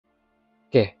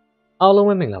အားလုံး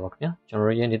ပဲမင်္ဂလာပါခင်ဗျာကျွန်တော်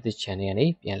တို့ရဲ့ this channel ကနေ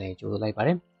ပြန်လည်ကြိုဆိုလိုက်ပါတ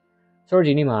ယ်ဆိုတော့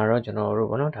ဒီနေ့မှာတော့ကျွန်တော်တို့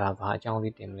ဘောနော်ဒါဘာအကြောင်း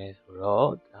လေးတင်မလဲဆိုတော့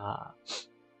ဒါ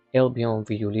Albion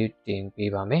video လေးတင်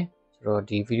ပေးပါမယ်ဆိုတော့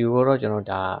ဒီ video ကိုတော့ကျွန်တော်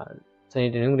ဒါစနေ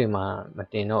နေ့တွေမှာမ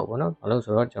တင်တော့ဘူးဘောနော်ဘာလို့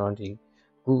ဆိုတော့ကျွန်တော်ဒီ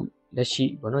အခုလက်ရှိ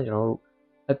ဘောနော်ကျွန်တော်တို့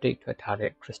update ထွက်ထား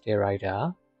တဲ့ crystal rider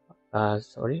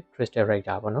crystal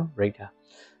rider ဘောနော် rider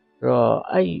ဆိုတော့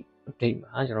အဲ့update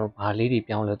မှာကျွန်တော်ဘာလေးတွေ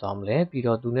ပြောင်းလဲသွားမလဲပြီး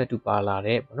တော့သူနဲ့တူပါလာ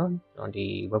တဲ့ပေါ့နော်ကျွန်တော်ဒီ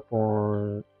weapon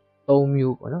 3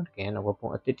မျိုးပေါ့နော်တကယ်တော့ weapon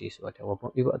အသစ်တွေဆိုတော့ weapon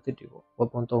evo အသစ်တွေပေါ့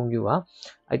weapon 3မျိုးပါ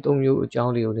အဲ့3မျိုးအကြော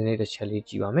င်းလေးကိုနည်းနည်းတစ်ချက်လေး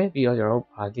ကြည့်ပါမယ်ပြီးတော့ကျွန်တော်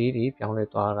ဘာလေးတွေပြောင်းလဲ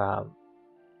သွားတာ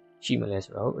ရှိမလဲ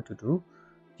ဆိုတော့အတူတူ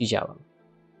ကြည့်ကြပါမယ်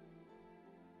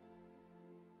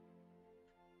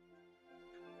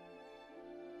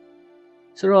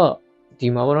ဆိုတော့ဒီ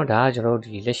မှာပေါ့နော်ဒါကကျွန်တော်တို့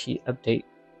ဒီလက်ရှိ update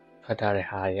ဖတ်ထားတဲ့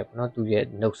ဟာတွေပေါ့နော်သူရဲ့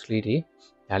notes လေးတွေ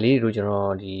ဒါလေးတို့ကျွန်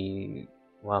တော်ဒီ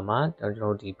ဟိုမှာကျွန်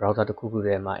တော်ဒီ browser တစ်ခုခု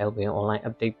ထဲမှာ Albion online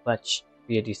update patch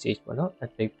PAT stage ပေါ့နော်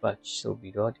update patch ဆို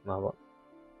ပြီးတော့ဒီမှာပေါ့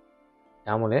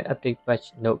ဒါမှမဟုတ်လဲ update patch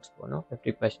notes ပေါ့နော်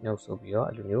update patch notes ဆိုပြီးတော့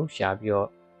အဲ့လိုမျိုးရှာပြီးတော့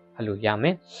အဲ့လိုရမ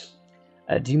ယ်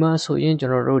ဒီမှာဆိုရင်ကျွ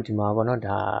န်တော်တို့ဒီမှာပေါ့နော်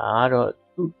ဒါကတော့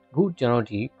အခုကျွန်တော်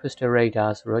ဒီ crystal radar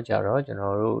ဆိုတော့ကြတော့ကျွန်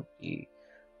တော်တို့ဒီ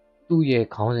သူ့ရဲ့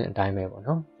ခေါင်းစဉ်အတိုင်းပဲပေါ့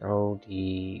နော်ကျွန်တော်တို့ဒီ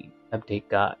update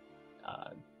က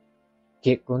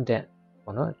git content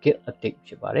ပေါ့နော် git update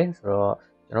ဖြစ်ပါတယ်ဆိုတော့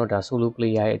ကျွန်တော်ဒါ solo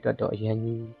player ရဲ့အတွက်တော့အရင်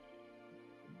ကြီး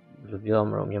ဘယ်လိုပြော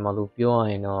မလို့မြန်မာလိုပြောရ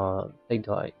ရင်တော့တိတ်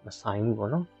တော့မဆိုင်ဘူးပေါ့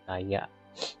နော်ဒါကြီး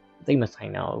ကတိတ်မဆို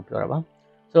င်တာကိုပြောတာပါ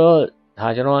ဆိုတော့ဒါ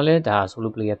ကျွန်တော်ကလည်းဒါ solo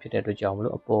player ဖြစ်တဲ့အတွက်ကြောင့်မ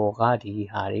လို့အပေါ်ကဒီ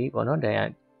ဟာတွေပေါ့နော်ဒါ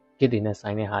git တွေနဲ့ဆို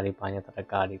င်တဲ့ဟာတွေဘာညာတတ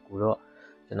ကားတွေကိုတော့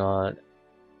ကျွန်တော်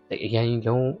အရင်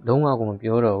လုံးဝကိုမ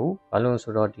ပြောတော့ဘူးဘာလို့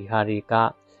ဆိုတော့ဒီဟာတွေက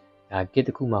ဒါ git တ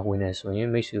စ်ခုမှဝင်နေဆိုရင်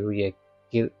မိတ်ဆွေတို့ရဲ့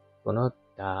git ပေါ့နော်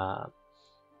ဒါ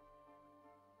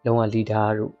လုံးဝ leader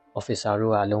တို့ officer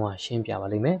တို့ကအလုံးဝရှင်းပြပါ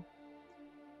လိမ့်မယ်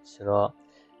ဆိုတော့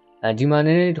ဒီမှာန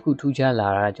ည်းနည်းတစ်ခုထူးခြားလာ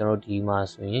တာကျွန်တော်ဒီမှာ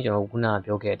ဆိုရင်ကျွန်တော်ခုနက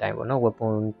ပြောခဲ့တဲ့အတိုင်းပေါ့နော်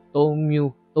weapon 3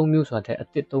မျိုးဆိုတာတဲ့အ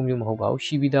သစ်3မျိုးမဟုတ်ပါဘူး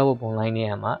ရှိပြီးသား weapon line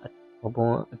ထဲမှာ weapon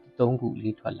 3ခု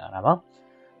လေးထွက်လာတာပါ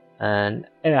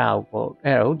အဲ့ဒါ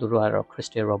ကိုသူတို့ကတော့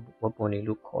crystal weapon တွေ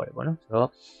လို့ခေါ်တယ်ပေါ့နော်ဆိုတော့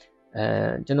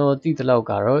ကျွန်တော်သိသလောက်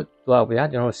ကတော့သူကဗျာ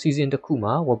ကျွန်တော် season တစ်ခု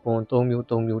မှာ weapon 3မျိုး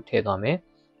ထည့်သွားမယ်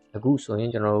အခုဆိုရင်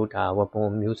ကျွန်တော်တို့ဒါ weapon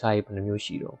မျိုးစားရေးဘယ်နှမျိုး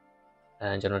ရှိတော့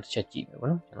ကျွန်တော်တစ်ချက်ကြည့်မယ်ပေါ့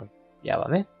နော်ကျွန်တော်ပြပါ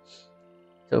မယ်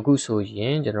ဆိုအခုဆိုရ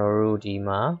င်ကျွန်တော်တို့ဒီ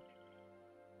မှာ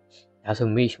ဒါဆို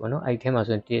mesh ပေါ့နော်အဲ့ထဲမှာ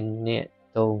ဆိုရင်1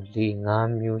 2 3 4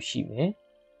 5မျိုးရှိမယ်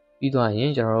ပြီးတော့ရ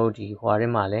င်ကျွန်တော်တို့ဒီဟွာထဲ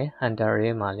မှာလဲ hunter ထဲ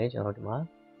မှာလဲကျွန်တော်ဒီမှာ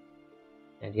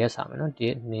ဒီကစားမယ်နော်1 2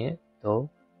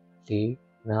 3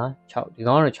 4 5 6ဒီ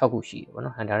ကောင်ကတော့6ခုရှိတယ်ပေါ့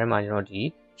နော် hunter ထဲမှာကျွန်တော်ဒီ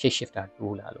shape shifter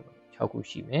တိုးလာလို့6ခု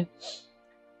ရှိမယ်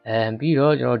ပြီး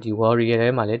တော့ကျွန်တော်ဒီ warrior ထဲ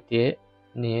မှာလည်း1 2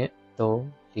 3 4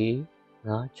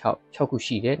 5 6ခု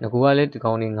ရှိတယ်ငကူကလည်းဒီ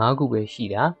ကောင်တွေ5ခုပဲရှိ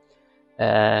တာ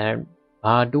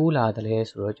ဘာတိုးလာတယ်လဲ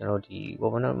ဆိုတော့ကျွန်တော်ဒီဘော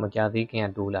မနော်မကြသေးခင်က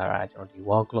တိုးလာတာကျွန်တော်ဒီ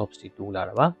wall gloves တွေတိုးလာ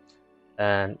တာပါ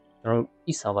ကျွန်တော်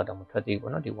e server တော့မထွက်သေးဘူး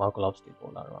ပေါ့နော်ဒီ wall gloves တွေ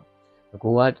ပေါ်လာတော့ငကူ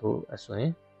ကတို့အစွင်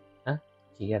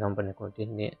ဒီကတော့ဘယ်နှခု1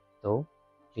 2 3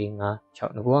 4 5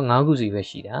 6ငကူက5ခုစီပဲ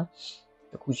ရှိတာ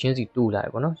တစ်ခုချင်းစီတိုးလာတ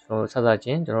ယ်ပေါ့နော်ကျွန်တော်ဆက်ချ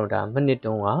င်းကျွန်တော်ဒါမိနစ်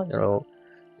တုန်းကကျွန်တော်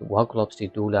wall gloves တွေ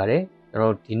တိုးလာတယ်ကျွန်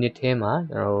တော်ဒီနှစ်ထဲမှာ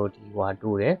ကျွန်တော်ဒီဟွာ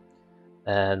တိုးတယ်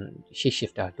shape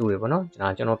shifter တိုးတယ်ပေါ့နော်ကျွ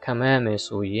န်တော်ခံမှန်းရမယ်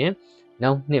ဆိုရင်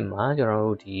နောက်နှစ်မှာကျွန်တော်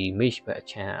တို့ဒီ mesh ဘက်အ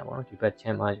ချမ်းပေါ့နော်ဒီဘက်ချ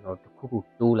မ်းမှာကျွန်တော်တစ်ခု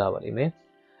တိုးလာပါလိမ့်မယ်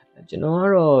ကျွန်တော်က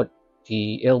တော့ဒီ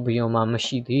Albion မှာမ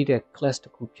ရှိသေးတဲ့ class တ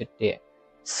စ်ခုဖြစ်တဲ့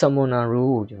summoner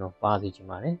role ကိုကျွန်တော်ပါသိချင်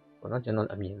ပါတယ်ပေါ့နော်ကျွန်တော်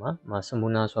အမြင်မှာ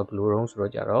summoner ဆိုတာဘယ်လိုတုံးဆို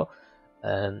တော့ကြတော့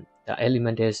ဒါ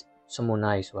elemental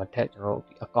summoner ဆိုတာထက်ကျွန်တော်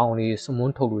ဒီအကောင်လေး summon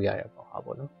ထုတ်လို့ရတယ်ပေါ့ဟာ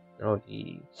ပေါ့နော်ကျွန်တော်ဒီ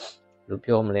ဘယ်လို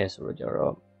ပြောမလဲဆိုတော့ကြ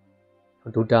တော့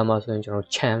Dota မှာဆိုရင်ကျွန်တော်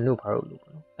cham လို့ဘာလို့လို့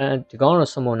ပေါ့နော်ဒီကောင်က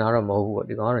တော့ summoner တော့မဟုတ်ဘူးပေါ့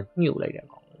ဒီကောင်ကတော့ညှို့လိုက်တဲ့အ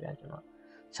ကောင်ပဲဗျာကျွန်တော်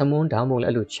summon ဒါမှမဟုတ်လည်း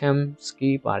အဲ့လို cham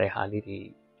skill ပါတဲ့ဟာလေးတွေ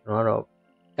ကျွန်တော်ကတော့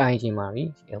ကိုင်ချင်ပါပြီ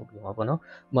Albion မှာပေါ့နော်ဥ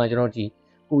ပမာကျွန်တော်ဒီ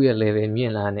ကိုယ့်ရဲ့ level မြ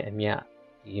င့်လာတဲ့အမြ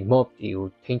ဒီ mob တွေကို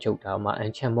ထိန်းချုပ်တာဥပမာ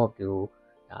enchant mob တွေကို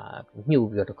ဒါညှို့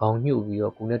ပြီးတော့တကောင်ညှို့ပြီး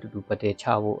တော့ကိုယ်နဲ့တူတူပတ်တယ်ချ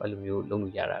ဖို့အဲ့လိုမျိုးလုပ်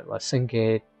လို့ရတာက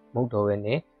single မဟုတ်တော့ဘဲ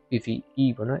နဲ့ PVE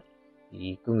ပေါ့နော်ဒီ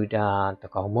ကွန်ပျူတာတ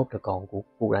ကောင် mob တကောင်ကို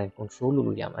ကိုယ်တိုင် control လုပ်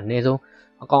လို့ရမှာအနည်းဆုံး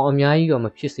အကောင်အများကြီးတော့မ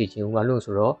ဖြစ်စေချင်ဘူးဘာလို့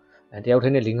ဆိုတော့တယောက်တ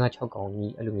ည်းနဲ့4 5 6ကောင်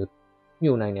ကြီးအဲ့လိုမျိုး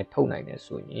ညှို့နိုင်တယ်ထုတ်နိုင်တယ်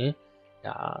ဆိုရင်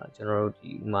ဒါကျွန်တော်တို့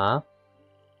ဒီဥမာ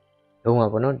လုံးဝ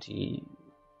ပေါ့နော်ဒီ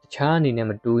တခြားအနေနဲ့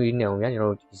မတွေးနေအောင်ဗျာကျွန်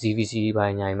တော်တို့ ZVC ဘာ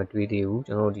ညာမတွေးသေးဘူး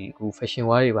ကျွန်တော်တို့ဒီအခု fashion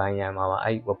war တွေဘာညာမှာပါ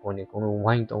အဲ့ weapon တွေအကုန်လုံး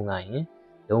ဝိုင်းသုံးလိုက်ရင်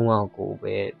လုံးဝကို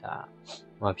ပဲဒါ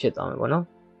ဟိုဖြစ်သွားမယ်ပေါ့နော်ဘ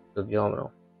ယ်လိုပြောမလဲ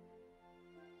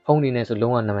ဖုန်းနေနဲ့ဆို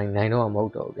လုံးဝနိုင်တော့မဟု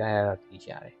တ်တော့ဘူးဗျာရတာသိကြ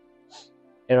တယ်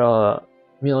အဲ့တော့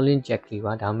မျောလင်းချက်ကလေး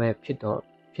ပါဒါမဲ့ဖြစ်တော့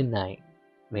ဖြစ်နိုင်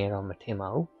မဲတော့မထင်ပါ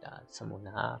ဘူးဒါစမွန်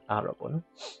နာကတော့ပေါ့နော်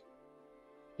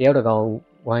တယောက်တစ်ကောင်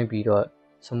ဝိုင်းပြီးတော့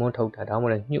စမွန်ထုတ်တာဒါမှမ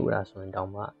ဟုတ်ညှို့တာဆိုရင်တော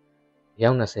င်မှ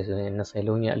ရောက်20ဆိုရင်20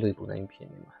လုံးရဲ့အလွေပူတိုင်းဖြစ်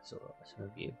နေမှာဆိုတော့အဆင်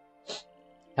ပြေ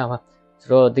ဒါပါဆို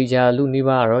တော့တေချာလူနေ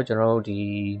ပါတော့ကျွန်တော်တို့ဒီ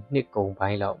နှစ်ကုံပို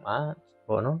င်းလောက်မှာ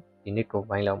ပေါ့နော်ဒီနှစ်ကုံ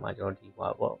ပိုင်းလောက်မှာကျွန်တော်ဒီဟွာ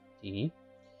ပေါ့ဒီ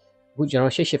အခုကျွန်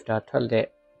တော်shifter ထွ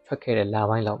က်ခဲ့တဲ့လာ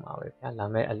ပိုင်းလောက်မှာပဲဗျာလာ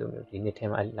မဲ့အဲ့လိုမျိုးဒီနှစ်ထဲ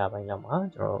မှာလာပိုင်းလောက်မှာ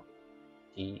ကျွန်တော်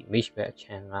ဒီ mesh ပဲအချ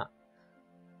မ်းက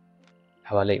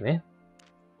ထားပါလိမ့်မယ်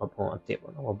ဝပွန်အစ်စ်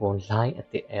ပေါ့နော်ဝပွန် line အစ်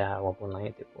စ်အဲ့ဒါဝပွန် line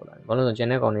အစ်စ်ပေါ်လာတယ်ဘာလို့လဲဆိုတော့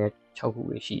channel ကောင်တွေ6ခု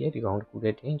ပဲရှိတယ်ဒီကောင်တစ်ခုတ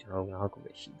ည်းတင်ကျွန်တော်9ခု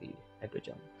ပဲရှိသေးတယ်အဲ့အတွက်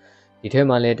ကြောင့်ဒီထဲ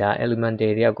မှာလဲဒါ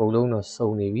elemental တွေအကုန်လုံးတော့စုံ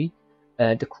နေပြီ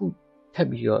တခုထပ်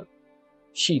ပြီးတော့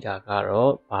ရှိတာက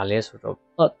တော့ဘာလဲဆိုတော့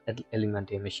earth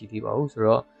elemental မရှိသေးပါဘူးဆို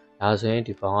တော့ဒါဆိုရင်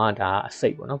ဒီကောင်ကဒါအစိ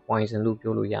တ်ပေါ့နော် poison လို့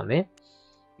ပြောလို့ရမယ်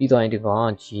ပြီးတော့ရင်ဒီကောင်က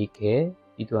GK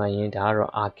ပြီးတော့ရင်ဒါက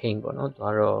တော့ arcane ပေါ့နော်သူက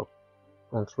တော့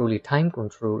control time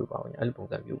control လို့ပါဝင်အဲ့လိုပုံ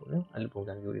စံမျိုးပေါ့နော်အဲ့လိုပုံ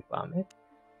စံမျိုးတွေပါမယ်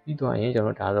ပြီးတော့ရင်ကျွန်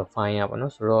တော်ဒါဆို fire ပေါ့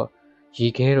နော်ဆိုတော့ရေ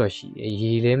ခဲတော့ရှိတယ်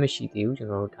ရေလည်းမရှိသေးဘူးကျွ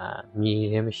န်တော်တို့ဒါမြေ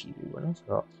လည်းမရှိသေးဘူးပေါ့နော်ဆို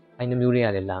တော့အဲ့နှမျိုးတွေက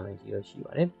လည်းလာမယ်ကြီးတော့ရှိ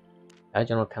ပါတယ်ဒါ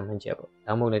ကျွန်တော်ခံမှန်းချက်ပေါ့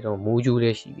ဒါမှမဟုတ်လည်းကျွန်တော်မိုးကြိုးလ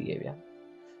ည်းရှိသေးတယ်ဗျာ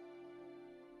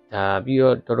ဒါပြီး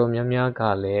တော့တော်တော်များများက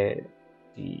လည်း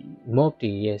ဒီ mob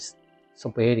တွေရဲ့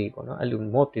spell တွေပေါ့နော်အဲ့လို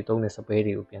mob တွေသုံးတဲ့ spell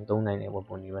တွေကိုပြန်သုံးနိုင်တဲ့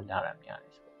weapon တွေပဲလာတာများတ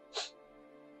ယ်ဆိုတော့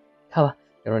ဟာပါ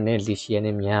ကျွန်တော်နဲ့ leash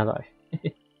နဲ့များပါပဲ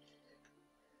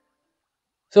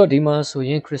ဆိုတော့ဒီမှာဆိုရ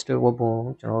င် crystal weapon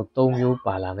ကျွန်တော်3မျိုး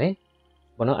ပါလာမယ်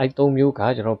ဘောနော်အဲ့3မျိုးက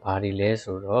ကျွန်တော်ဘာတွေလဲ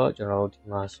ဆိုတော့ကျွန်တော်ဒီ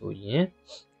မှာဆိုရင်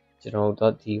ကျွန်တော်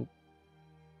တို့ဒီ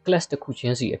class တစ်ခုချ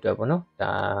င်းစီအတွက်ပေါ့နော်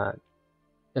ဒါ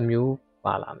တစ်မျိုး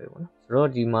ပါလာမယ်ပေါ့နော်ဆိုတော့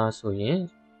ဒီမှာဆိုရင်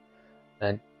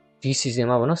ဒီ season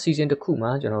မှာပေါ့နော် season တစ်ခုမှာ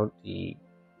ကျွန်တော်ဒီ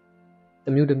တ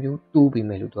စ်မျိုးတူးပြီး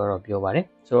မယ်လို့တော့ပြောပါတယ်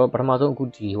ဆိုတော့ပထမဆုံးအခု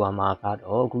ဒီဟိုမှာက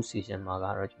တော့အခု season မှာက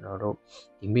တော့ကျွန်တော်တို့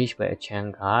ဒီ mesh ပဲအချမ်း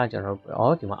ကကျွန်တော်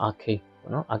တို့ဒီမှာ arcane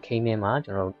ပေါ့နော် arcane ထဲမှာ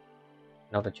ကျွန်တော်တို့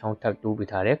နောက်တစ်ချောင်းထပ်တိုးပေး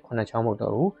ထားတယ်9ချောင်းမဟုတ်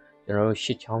တော့ဘူးကျွန်တော်တို့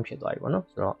10ချောင်းဖြစ်သွားပြီပေါ့နော်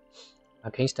ဆိုတော့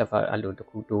arcane stuffer အဲ့လိုတစ်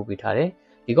ခုတိုးပေးထားတယ်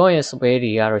ဒီကောင်ရဲ့ spell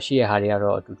တွေကတော့ရှိရဟာတွေက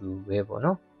တော့အတူတူပဲပေါ့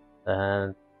နော်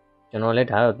ကျွန်တော်လည်း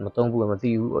ဒါတော့မသုံးဘူးမသိ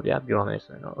ဘူးပေါ့ဗျာပြောရမယ်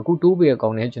ဆိုရင်တော့အခုတိုးပေးတဲ့ကော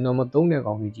င်တွေကျွန်တော်မသုံးတဲ့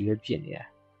ကောင်တွေကြီးပဲဖြစ်နေတာ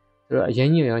ဆိုတော့အရင်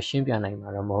ကြီးရောရှင်းပြနိုင်မှာ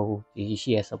တော့မဟုတ်ဘူးဒီရှိ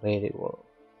ရ spell တွေကို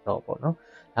တော့ပေါ့နော်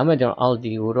ဒါမှမဟုတ်ကျွန်တော်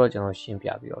ulti ကိုတော့ကျွန်တော်ရှင်းပြ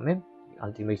ပြီးတော့မယ်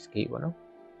ultimate skill ပေါ့နော်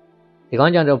ဒီကော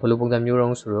င်ကြောင့်တော့ဘယ်လိုပုံစံမျိုး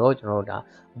တုံးဆိုတော့ကျွန်တော်တို့ဒါ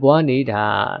အပေါ်ကနေဒါ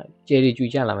ကျယ်တွေကျူ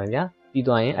ကြလာမယ်ဗျာပြီး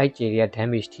သွားရင်အဲ့ကျယ်တွေက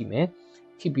damage ထိမယ်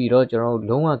ထိပြီးတော့ကျွန်တော်တို့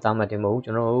လုံးဝသားမှတင်မဟုတ်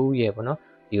ကျွန်တော်တို့ရဲ့ပေါ့နော်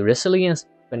ဒီ resilience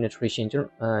penetration ကျွန်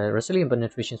တော်resilient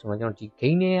penetration ဆိုမှကျွန်တော်ဒီ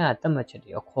gain တွေကတတ်မှတ်ချက်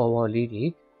တွေအခေါ်အဝေါ်လေးတွေ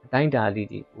အတိုင်းအတာလေး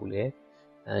တွေကိုလည်း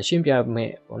ရှင်းပြမ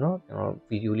ယ်ပေါ့နော်ကျွန်တော်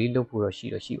ဗီဒီယိုလေးလုပ်ဖို့တော့ရှိ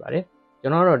ပါတယ်ကျွ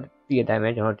န်တော်တော့ဒီအတိုင်းပဲ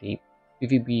ကျွန်တော်ဒီ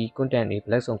PVP content တွေ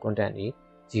black zone content တွေ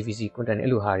GVC content တွေ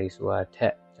အဲ့လိုဟာတွေဆိုတာထ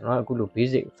က်ကျွန်တော်အခုလို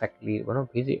basic fact လေးပေါ့နော်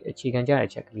basic အခြေခံကြတဲ့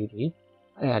ချက်ကလေးတွေ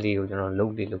အဲ့ဒါလေးကိုကျွန်တော်လု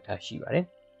ပ်ထားရှိပါတယ်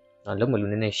လုပ်မ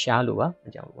လို့နည်းနည်းရှားလို့ပါ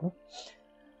အကြောင်းပေါ့နော်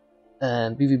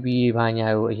PVP ဘာညာ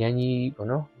ကိုအရင်ကြီးပေါ့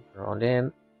နော်ကျွန်တော်လည်း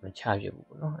မချပြဘူး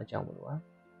ပေါ့နော်အကြောင်းမလို့ပါ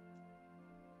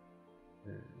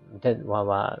တက်ဘာ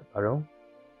တော့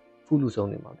ဖူးလူဆုံး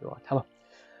နေမှာပြောတာထားပါ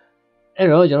အဲ့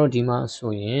တော့ကျွန်တော်ဒီမှာ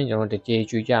ဆိုရင်ကျွန်တော်တကြွေ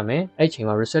ကြွကြမယ်အဲ့ချိန်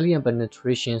မှာ resilient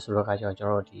penetration ဆိုတော့ခါကျတော့ကျွန်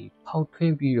တော်ဒီဖောက်ထွ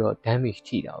င်းပြီးတော့ damage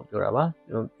ထိတာကိုပြောတာပါ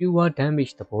ကျွန်တော် pure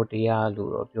damage သဘောတရားလို့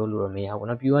တော့ပြောလို့တော့မရဘူးเ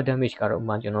นาะ pure damage ကတော့ဥ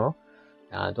မာကျွန်တော်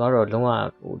ဒါတော့လုံးဝ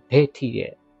ဟိုဒဲထိ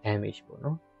တဲ့ damage ပေါ့เน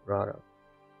าะဆိုတော့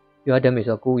pure damage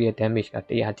ဆိုတော့ကိုယ့်ရဲ့ damage က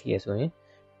100ထိရဆိုရင်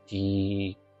ဒီ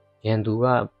ရန်သူက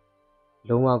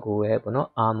လုံးဝကိုပဲပေါ့เนาะ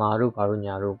armor တို့ဘာလို့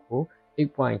ညာတို့ကို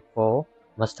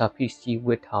 8.4 masterpiece ကြီးဝ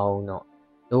တ်ထားအောင်တော့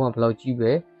လုံးဝဘယ်လောက်ကြီး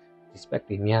ပဲ respect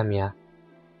တွေများ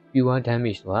pure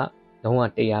damage ဆိုတာလုံးဝ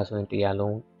100ဆိုရင်100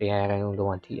လုံး100လုံးလုံး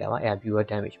ဝထိရပါအဲ့ဒါ pure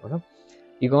damage ပေါ့နော်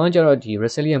ဒီကောင်ကကျတော့ဒီ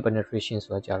resilient penetration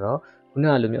ဆိုတာကျတော့ခုန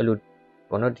ကလိုမျိုးအဲ့လို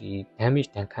ပေါ့နော်ဒီ damage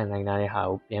တန်ခံနိုင်တဲ့ဟာ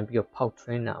ကိုပြန်ပြီးတော့ဖောက်ထွ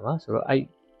င်းတာပါဆိုတော့အဲ့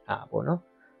ဟာပေါ့နော်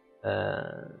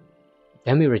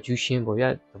damage reduction ပေါ့ဗျာ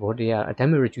သဘောတရား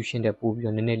damage reduction တဲ့ပို့ပြီး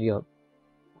တော့နည်းနည်းလေးတော့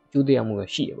ကျိုးတရားမှုရ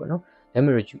ရှိရပေါ့နော်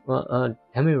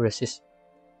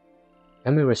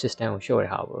damage resistant ကို short ရ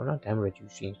ဟာပေါ့နော် damage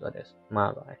reduction ဆိုတဲ့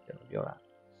မှားပါတယ်ကျွန်တော်ပြောတာ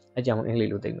အကြောင်းအင်္ဂလိ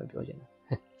ပ်လိုသိမပြောချင်တာ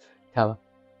ဒါပါ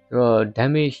ဆိုတော့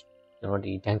damage ကျွန်တော်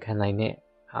ဒီဒဏ်ခံနိုင်တဲ့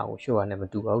ဟာကို short ရနဲ့မ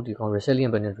တူပါဘူးဒီကောင်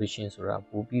resilient penetration ဆိုတာ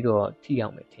ပို့ပြီးတော့ထိအော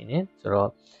င်ပဲထင်တယ်ဆိုတော့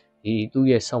ဒီသူ့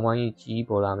ရဲ့ဆောင်းဝိုင်းကြီး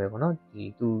ပေါ်လာမယ်ပေါ့နော်ဒီ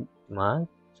သူ့ဒီမှာ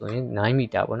ဆိုရင်9မီ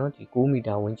တာပေါ့နော်ဒီ9မီ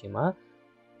တာဝန်းကျင်မှာ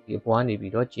ဒီအပေါ်ကနေ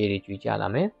ပြီးတော့ကျယ်တွေကျွေးကြလာ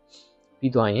မယ်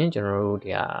ပြီးသွားရင်ကျွန်တော်တို့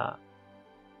ဒီဟာ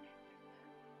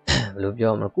ဘယ်လို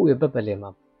ပြောမလဲကိုယ့်ရဲ့ပတ်ပတ်လည်မှာ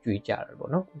ကျွေးကြတယ်ပေါ့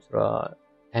နော်ဆိုတော့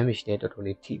damage တွေတော်တော်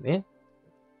လေးထိမယ်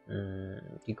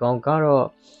ဒီကောင်ကတော့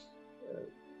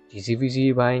ဒီ CVC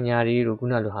ဘိုင်းညာတွေတို့ခု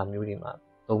နလိုဟာမျိုးတွေမှာ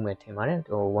သုံးမယ်ထင်ပါ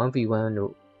တယ်ဟို 1v1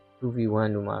 တို့ 2v1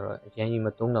 တို့မှာတော့အရင်ကြီးမ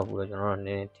သုံးတော့ဘူးတော့ကျွန်တော်တို့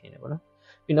နည်းနည်းထင်တယ်ပေါ့နော်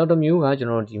ပြီးနောက်တစ်မျိုးက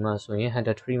ကျွန်တော်ဒီမှာဆိုရင်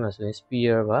hunter tree မှာဆိုရင်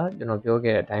spear ပါ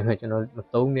ကျွန်တော်ပြောခဲ့တဲ့အတိုင်းပဲကျွန်တော်မ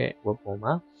သုံးတဲ့ weapon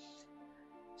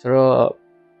မှာဆိုတော့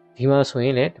ဒီမှာဆို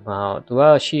ရင်လေဒီမှာသူ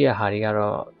ကရှိရဟာတွေ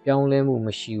ကတော့ပြောင်းလဲမှုမ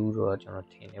ရှိဘူးတော့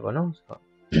ကျွန်တော်ထင်တယ်ပေါ့နော်ဆိုတော့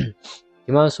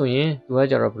ဒီမှာဆိုရင်သူက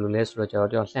ကြတော့ဘယ်လိုလဲဆိုတော့ကျွန်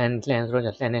တော်လှန်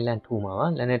ဆိုတော့လှန်နဲ့လှန်ထိုး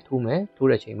မှာပါလှန်နဲ့ထိုး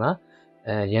မယ်ထိုးတဲ့အချိန်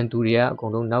မှာရန်သူတွေက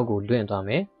အကုန်လုံးနောက်ကိုလွင့်သွား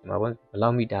မယ်ဒီမှာဘယ်လော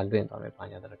က်မီတာလွင့်သွားမယ်ဘာ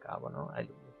ညာတရကားပေါ့နော်အဲ့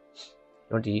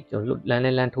လိုကျွန်တော်ဒီလမ်း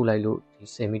နဲ့လမ်းထိုးလိုက်လို့ဒီ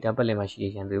10မီတာပတ်လည်မှာရှိ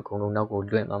တဲ့ရန်သူအကုန်လုံးနောက်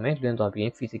ကိုလွင့်သွားမယ်လွင့်သွားပြီး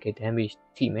ရင် physical damage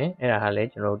ထိမယ်အဲ့ဒါဟာလည်း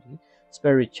ကျွန်တော်ဒီ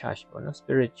spirit charge ပေါ့နော်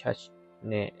spirit charge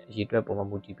နဲ့အရေးအတွက်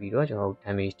ပုံမှန်မူတည်ပြီးတော့ကျွန်တော်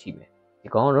damage ထိ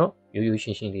မယ်ဒီကောင်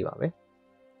ကတော့ရိုးရိုးရှင်းရှင်းလေးပါပဲ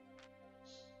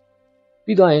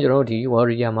ပြီးတော့ရင်ကျွန်တော်ဒီ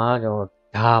warrior မှာကျွန်တော်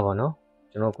ဓာတ်ပေါ့နော်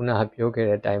ကျွန်တော်ခုနကပြောခဲ့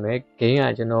တဲ့အတိုင်းပဲ game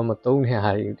ကကျွန်တော်မသုံးတဲ့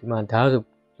ဟာတွေဒီမှာဓာတ်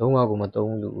ဆိုလုံးဝကိုမ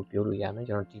သုံးလို့ပြောလို့ရမယ်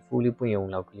ကျွန်တော်ဒီ full လေးပွင့်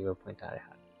ရုံလောက်ကလေးပဲဖွင့်ထား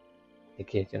တဲ့ဟာတ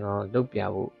ကယ်ကျွန်တော်လုပ်ပြ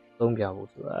ဖို့သုံးပြဖို့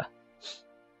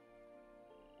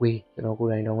ဆိုတာဝေးကျွန်တော်ကိုယ်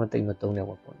တိုင်တော့မသိမသုံးတဲ့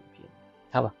weapon ဖြစ်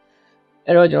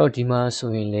ထားပါအဲ့တော့ကျွန်တော်ဒီမှာ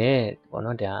ဆိုရင်လည်းပေါ့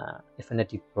နော်ဒါ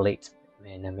infinity blade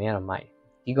နာမည်ကတော့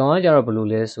မိုက်ဒီကောင်ကကျတော့ဘယ်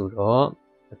လိုလဲဆိုတော့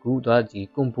အခုတော့ဒီ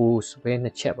combo spell နှ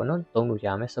စ်ချက်ပေါ့နော်သုံးလို့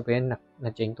ရမယ် spell နှ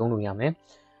စ်ကြိမ်သုံးလို့ရ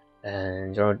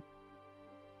မယ်ကျွန်တော်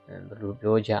ဘယ်လို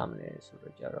ပြောကြမလဲဆို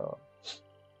တော့ကျတော့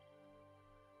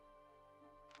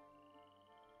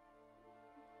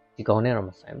ဒီကောင်နဲ့တော့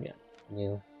မဆိုင်ဘူးည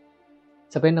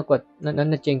စပယ်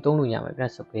နှစ်ကြိမ်သုံးလို့ရ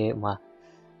မယ်ပြန်စပယ်ဟို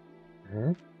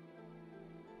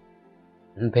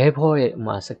မှာဘဲဖောရဲ့ဟို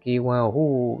မှာစကေး1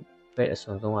ဟိုဘဲအစွ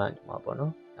န်ဆုံးကဒီမှာပေါ့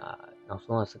နော်ဒါ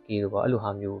နောက်ဆုံးကစကေးလို့ပေါ့အဲ့လိုဟာ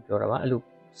မျိုးပြောတာပါအဲ့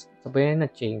လိုစ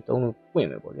ပယ်နှစ်ကြိမ်သုံးလို့ပွ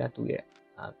င့်မယ်ပေါ့ဗျာသူရဲ့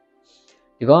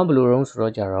ဒီကောင်ကဘယ်လိုတုံး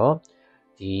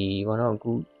ဆိုတော့ကြတော့ဒီဘောနော်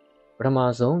အခုပ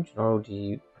ထမဆုံး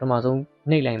ကျွန်တော်တို့ဒီပထမဆုံး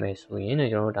နှိပ်လိုက်မယ်ဆို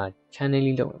ရင်ကျွန်တော်တို့ဒါ channel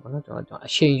လေးလုပ်မယ်ပေါ့နော်ကျွန်တော်အ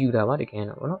ရှိန်ယူတာပါတ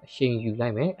ကယ်တော့ပေါ့နော်အရှိန်ယူလို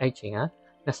က်မယ်အဲ့ချိန်က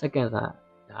2စက္က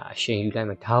န့်စာဒါအရှိန်ယူလိုက်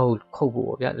မယ်ဓာတ်ကိုခုတ်ဖို့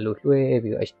ပေါ့ဗျာအဲ့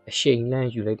လိုလွှဲပြီးတော့အရှိန်လ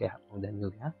န့်ယူလိုက်တဲ့ပုံစံ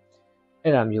မျိုးဗျာ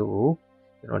အဲ့ဒါမျိုး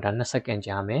ကိုကျွန်တော်ဒါ2စက္က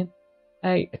န့်ကြာ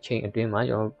မယ်အဲ့အချိန်အတွင်း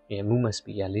မှာကျွန်တော် movement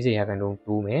speed က40ရာခိုင်နှု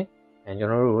န်းတိုးမယ်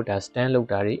ကျွန်တော်တို့ဒါ stand လုပ်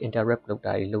တာတွေ interrupt လုပ်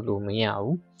တာတွေလုပ်လို့မ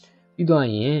ရဘူးပြီးတော့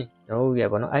ရင်ကျွန်တော်တို့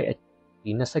ရပေါ့နော်အဲ့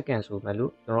ဒီ2စက္ကန့်ဆိုမှ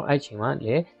လို့ကျွန်တော်အဲ့ချိန်မှာ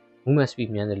လည်း movement speed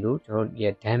မြန်တယ်လို့ကျွန်တော်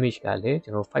ရဲ့ damage ကလည်းကျွ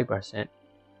န်တော် 5%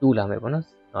 တိုးလာ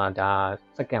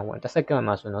မယ်ပေါ့နော်ဒါစက္ကန့်1တစ်စက္ကန့်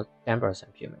မှာဆိုတော့ 10%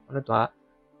 ဖြစ်မယ်ပေါ့နော်သူက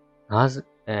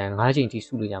5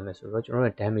ချိန်ထိစုလို့ရမယ်ဆိုတော့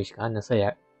ကျွန်တော်ရဲ့ damage က20ရာ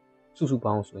စုစု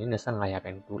ပေါင်းဆိုရင်25ရာ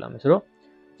ခိုင်နှုန်းတိုးလာမယ်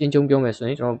ဆိုတော့ကျဉ်ကျုံပြောမယ်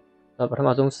ဆိုရင်ကျွန်တော်ပထမ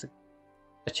ဆုံး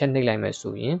တစ်ချက်နှိပ်လိုက်မယ်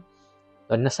ဆိုရင်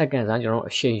2စက္ကန့်စာကျွန်တော်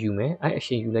အရှိန်ယူမယ်အဲ့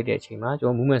အရှိန်ယူလိုက်တဲ့အချိန်မှာကျွန်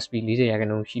တော် movement speed 40ရာ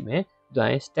ခိုင်နှုန်းရှိမယ်ပြီးတော့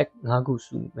stack 5ခု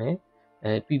စု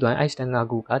မယ်ပြီးတော့အဲ့ stack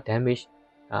 5ခုက damage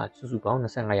စုစုပေါင်း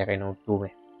25ရာခိုင်နှုန်းတိုးမ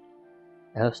ယ်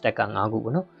အဲ့ stack က5ခု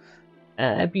ပေါ့နော်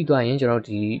အဲ့ပြီးတော့ရင်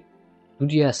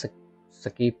ကျွန်တော်ဒီဒုတိယ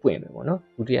စကေးပွင့်မယ်ပေါ့နော်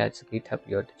ဒုတိယစကေးထပ်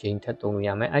ပြီးတော့တစ်ချိန်ထပ်သုံးလို့ရ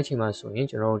မယ်အဲ့ချိန်မှာဆိုရင်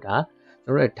ကျွန်တော်တို့ဒါကျွ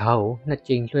န်တော်ရဲ့ဓာတ်ကို2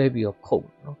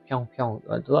ချိန်လွှဲပြီးတော့ခုတ်နော်ဖြောင်း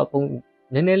သူကပုံ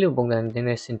နည်းနည်းလေးပုံစံနည်း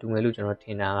နည်းစင်တူမယ်လို့ကျွန်တော်ထ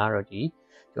င်တာ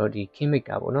ကတော့ဒီကျွန်တော်ဒီ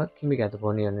chemical ပေါ့နော် chemical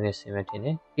သဘောနဲ့နည်းနည်းဆင်မဲ့ထင်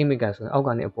တယ် chemical ဆိုရင်အောက်က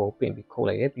နေအပေါ်ပ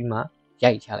င့်ပြီးခုတ်လိုက်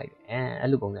တယ်ပြီးမှရိုက်ချလိုက်တယ်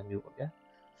အဲ့လိုပုံစံမျိုးပေါ့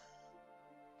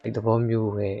ဗျာအဲ့သဘော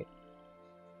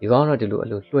မျိုးပဲဒီကောင်တော့ဒီလိုအဲ့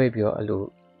လိုလွှဲပြီးတော့အဲ့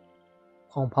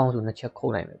လိုဖောင်းဆို2ချက်ခု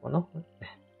တ်လိုက်မယ်ပေါ့နော်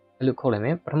အဲ့လိုခုတ်လိုက်မ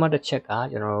ယ်ပထမတစ်ချက်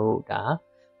ကကျွန်တော်တို့ဒါ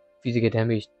physical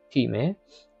damage ထိ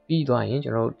မယ်ပြီးသွားရင်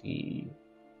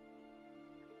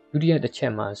ကျွန်တော်တို့ဒီဒုတိယ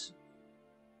တစ်ချက်မှာ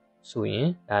ဆိုရင်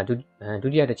ဒါဒု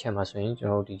တိယတစ်ချက်မှာဆိုရင်ကျွန်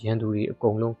တော်တို့ဒီရန်သူတွေ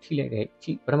အကုန်လုံးထိလိုက်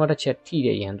တဲ့ပထမ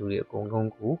တစ်ချက်ထိတဲ့ရန်သူတွေ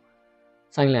အကုန်လုံးကို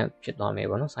silent ဖြစ်သွား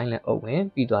မယ်ပေါ့နော် silent အုပ်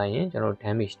မယ်ပြီးသွားရင်ကျွန်တော်တို့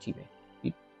damage ထိ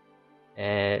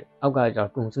မယ်ပြီးအောက်ကကျွန်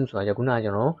တော် consume ဆိုတာခုန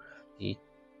ကကျွန်တော်ဒီ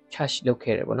charge လုပ်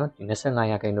ခဲ့တယ်ပေါ့နော်ဒီ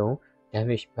25ရာခိုင်နှုန်း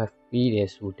damage buff ပြီး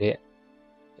တယ်ဆို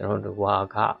တဲ့ကျွန်တော်တို့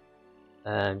ဟွာက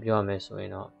ပြောရမယ်ဆိုရင်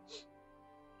တော့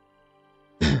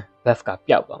buff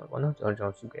ကပျောက်သွားမှာပေါ့နော်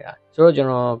ကျွန်တော်စုခဲ့တာဆိုတော့ကျွန်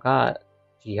တော်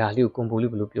ကဒီဟာလေးကို combo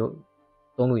လေးဘယ်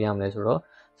လိုပြောသုံးလို့ရမလဲဆိုတော့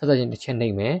ဆက်ဆက်ချင်းတစ်ချက်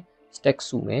နှိပ်မယ် stack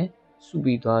စု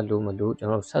မယ်စုပြီးသွားလို့မလို့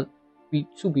ကျွန်တော်ဆက်ပြီး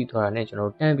စုပြီးသွားတာနဲ့ကျွန်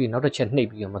တော်တန်းပြီးနောက်တစ်ချက်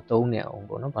နှိပ်ပြီးတော့မသုံးနဲ့အောင်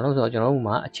ပေါ့နော်ဘာလို့ဆိုတော့ကျွန်တော်တို့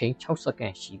မှာအချိန်6စက္က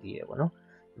န့်ရှိသေးတယ်ပေါ့နော်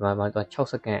ဒီမှာတော့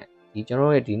6စက္ကန့်ဒီကျွန်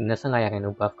တော်ရဲ့ဒီ25ရာ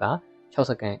ခိုင်နှုန်း buff က6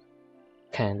စက္က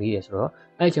န့်ခံသေးတယ်ဆိုတော့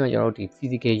အဲ့ဒီအချိန်မှာကျွန်တော်တို့ဒီ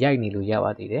physical ရိုက်နေလို့ရ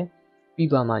ပါသေးတယ်ပြီး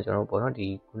သွားမှ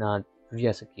ကျွန်တော်တို့ပေါ့နော်ဒီခုနဒုတိ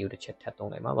ယစကီကိုတစ်ချက်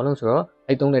ထပ်သုံးလိုက်ပါဘာလို့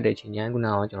ဆိုတော့အဲ့သုံးလိုက်တဲ့အချိန်ညာခု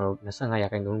နကကျွန်တော်တို့25ရာ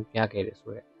ခိုင်နှုန်းပြခဲ့တယ်ဆို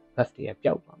တော့ buff တွေက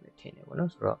ပျောက်သွားမယ်ထင်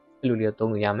တယ်ပေါ့နော်ဆိုတော့အဲ့လို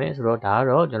လေးသုံးလို့ရမယ်ဆိုတော့ဒါ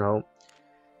ကတော့ကျွန်တော်တို့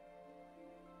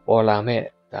ပေါ်လာ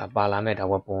မဲ့ဒါပါလာမဲ့ဒါ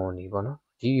weapon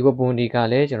တွေပေါ့နော်ဒီ weapon တွေက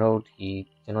လည်း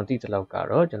ကျွန်တော်တို့ဒီကျွန်တော်သိတဲ့လောက်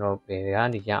ကတော့ကျွန်တော်ဘယ်က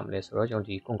နေရမလဲဆိုတော့ကျွန်တော်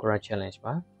ဒီ conqueror challenge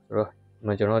ပါ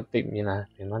ဆိုတော့ဒီမှာ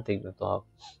ကျွန်တော်သိမြင်လာဘယ်မှသိမသွား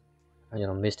ကျွန်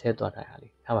တော် miss ထဲသွားထားရလေ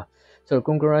ထားပါဆိုတော့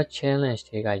Conqueror challenge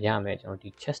တွေကရမယ်ကျွန်တော်ဒီ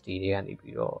chest တွေကနေ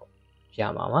ပြီးတော့ရ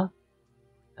မှာပါ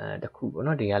တခုပေါ့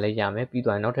နော်တွေကလည်းရမယ်ပြီး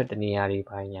တော့နောက်ထပ်တနေရာတွေ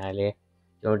ဘာညာလည်း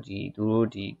ကျွန်တော်ဒီသူတို့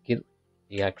ဒီ guild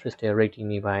ဒီက crystal rating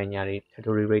တွေဘာညာတွေ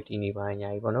territory rating တွေဘာညာ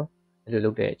တွေပေါ့နော်အဲ့လိုလု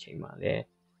ပ်တဲ့အချိန်မှာလည်း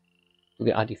သူက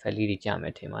artifact လေးတွေကြမ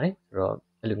ယ်ထင်ပါတယ်ဆိုတော့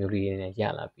အဲ့လိုမျိုးလေးတွေနဲ့ရ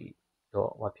လာပြီးတော့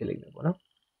ဟောဖြစ်လိမ့်မယ်ပေါ့နော်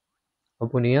ဘ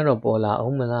ပုံတွေကတော့ပေါ်လာအော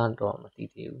င်မလားတော့မသိ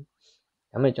သေးဘူး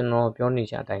ဒါပေမဲ့ကျွန်တော်ပြောနေ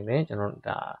တဲ့အတိုင်းပဲကျွန်တော်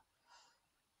ဒါ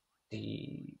ဒီ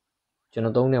ကျွန်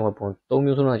တော်သုံးတဲ့ weapon ၃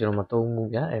မျိုးဆုံးတော့ကျွန်တော်မသုံးဘူး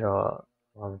ဗျာအဲ့တော့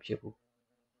ဘာမှမဖြစ်ဘူး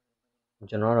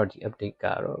ကျွန်တော်ကတော့ဒီ update က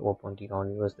တော့ weapon ဒီကောင်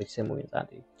မျိုးသိစစ်မှုနေသား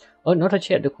တယ်နောက်တစ်ချ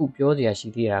က်တစ်ခုပြောစရာရှိ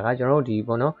သေးတာကကျွန်တော်တို့ဒီ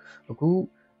ပေါ့နော်အခု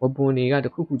weapon တွေကတ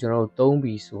စ်ခုခုကျွန်တော်တို့သုံး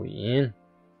ပြီးဆိုရင်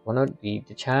ဘောနော်ဒီတ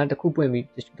ခြားတစ်ခုပွင့်ပြီး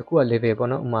တစ်ခုက level ပေါ့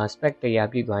နော်ဥမာ spec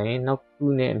 100ပြည့်သွားရင်နောက်ခု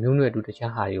နဲ့မျိုးနွယ်တူတ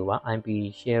ခြားဟာတွေကိုပါ IP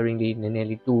sharing လေးနည်းနည်း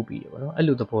လေးတိုးပြီးပေါ့နော်အဲ့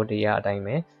လိုသဘောတရားအတိုင်း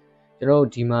ပဲကျွန်တော်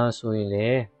တို့ဒီမှာဆိုရင်လ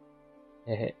ည်း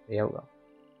ရောက်တော့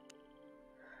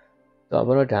တော့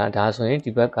ဘောနော်ဒါဆိုရင်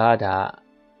ဒီဘက်ကဒါ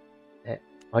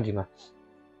ဟောဒီမှာ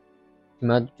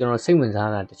ကျွန်တော်စိတ်ဝင်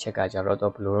စားတာတစ်ချက်ကကြတော့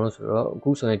ဘယ်လိုလဲဆိုတော့အခု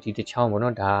ဆိုရင်ဒီတစ်ချောင်းပေါ့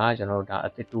နော်ဒါကကျွန်တော်တို့ဒါအ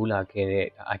သစ်တိုးလာခဲ့တဲ့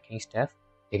arcane staff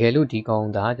တကယ်လို့ဒီကောင်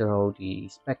ဒါကျွန်တော်တို့ဒီ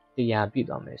spec 100ပြည့်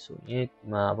သွားမယ်ဆိုရင်ဒီ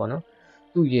မှာပေါ့နော်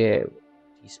သူ့ရဲ့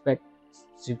ဒီ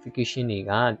specification တွေ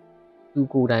ကသူ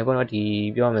ကိုယ်တိုင်ပေါ့နော်ဒီ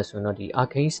ပြောရမယ်ဆိုရင်တော့ဒီ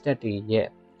arcane stat တွေရဲ့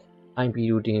IP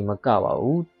တွေမကပါ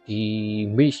ဘူးဒီ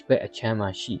mage ဘက်အချမ်းမှာ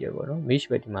ရှိတယ်ပေါ့နော် mage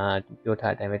ဘက်ဒီမှာသူပြော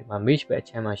ထားတဲ့အတိုင်းပဲဒီမှာ mage ဘက်အ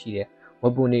ချမ်းမှာရှိတဲ့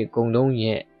weapon တွေအကုန်လုံး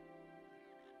ရဲ့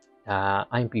ဒါ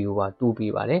IP ကိုပါတူး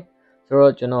ပေးပါတယ်ဆို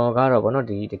တော့ကျွန်တော်ကတော့ဗောနော်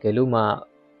ဒီတကယ်လို့မှ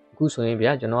အခုဆိုရင်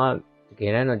ဗျာကျွန်တော်ကတက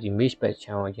ယ်တမ်းတော့ဒီ mage back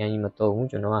channel ကိုအရင်ကြီးမသုံးဘူး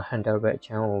ကျွန်တော်က hunter back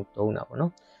channel ကိုသုံးတာဗော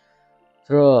နော်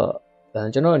ဆိုတော့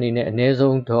ကျွန်တော်အနေနဲ့အနည်း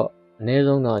ဆုံးတော့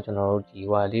ကျွန်တော်တို့ဒီ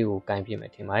ဟွာလေးကိုကင်ပြစ်မ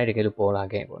ယ်ထင်ပါတယ်တကယ်လို့ပေါ်လာ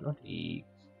ခဲ့ဗောနော်ဒီ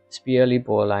spear လေး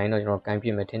ပေါ်လာရင်တော့ကျွန်တော်ကင်ပြ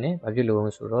စ်မယ်ထင်တယ်ဘာဖြစ်လို့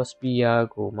လဲဆိုတော့ spear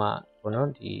ကိုမှဗောနော်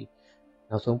ဒီ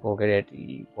နောက်ဆုံးပေါ်ခဲ့တဲ့ဒီ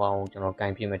ဟွာကိုကျွန်တော်က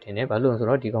င်ပြစ်မယ်ထင်တယ်ဘာလို့လဲဆို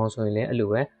တော့ဒီကောင်ဆိုရင်လည်းအဲ့လို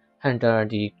ပဲ hunter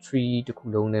ဒီ tree တစ်ခု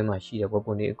လုံးထဲမှာရှိတဲ့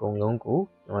weapon တွေအကုန်လုံးကို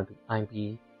ကျွန်တော်ဒီ IP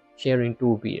sharing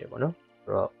တိုးပြီးရပေါ့နော်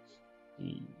ဆိုတော့ဒီ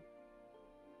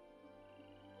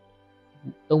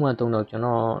သုံးတော့ကျွန်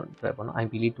တော်အတွက်ပေါ့နော်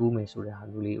IP လေးတိုးမယ်ဆိုတဲ့ဟာ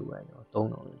မျိုးလေးကိုပဲကျွန်တော်သုံး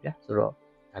တော့ဗျာဆိုတော့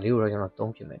ဒါလေးကိုတော့ကျွန်တော်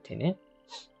သုံးဖြစ်မယ်ထင်တယ်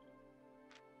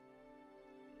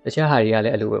တခြားဟာတွေကလ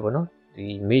ည်းအဲ့လိုပဲပေါ့နော်ဒီ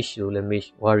mage ဆိုလည်း mage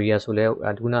warrior ဆိုလည်း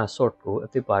ဒုနာ sword ကိုအ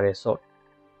သစ်ပါတဲ့ sword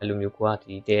အဲ့လိုမျိုးက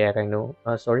ဒီ100ခိုင်နှု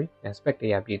န်းsorry spec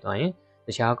 100ပြည့်သွားရင်တ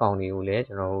ခြားကောင်တွေကိုလည်း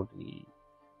ကျွန်တော်တို့ဒီ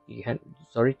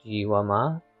sorry ဒီဟိုမှာ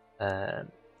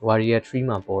warrior tree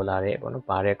မှာပေါ်လာတဲ့ပေါ့နော်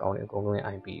ပါတဲ့ကောင်တွေအကုန်လုံးရဲ့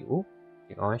IP ကို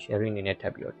ဒီကောင် sharing အနေနဲ့ထ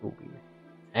ပ်ပြီးတော့တူပြီးမယ်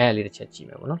အဲ့လေးတစ်ချက်ကြည့်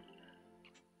မယ်ပေါ့နော်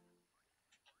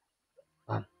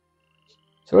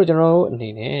ဆိုတော့ကျွန်တော်တို့အနေ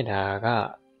နဲ့ဒါက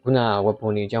ခုန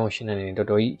weapon တွေအကြောင်းရှင်းနေတော်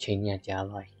တော်ကြီးအချိန်ကြီးကြာ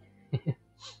သွားပြီ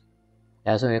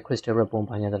ဒါဆိုရင် crystal weapon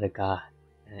ဘာညာတက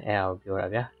အဲ့အကိုပြောတာ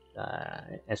ဗျာ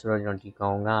အဲ့ဆိုတော့ကျွန်တော်ဒီကော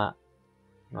င်က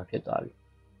မဖြစ်သွားပြီ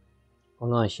အကုန်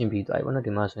လုံးရှင်းပြီးသွားပြီပေါ့နော်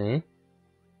ဒီမှာဆိုရင်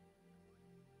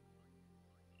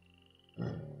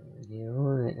ဒီဟို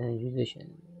usation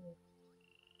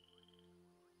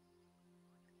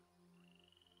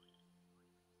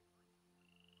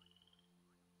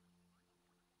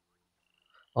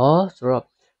ဆိုတော့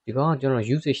ဒီကောင်ကကျွန်တော်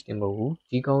usage တင်မဟုတ်ဘူး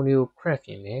ဒီကောင်တွေကို craft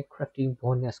ရင်လေ crafting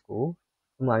bonus ကို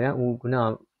ဥပမာဗျာခုန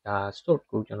ဒါ sword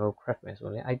ကိုကျွန်တော် craft မယ်ဆို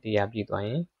ရင်အဲ့တရားပြည့်သွားရ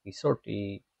င်ဒီ sword ဒီ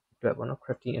အတွက်ပေါ့နော်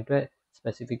crafting အတွက်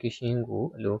specification ကို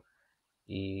အဲ့လို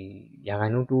ဒီရာခို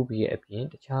င်နှုန်းတိုးပြီးရဲ့အပြင်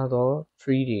တခြားသော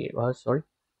tree တွေsorry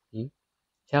ဒီတ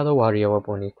ခြားသော warrior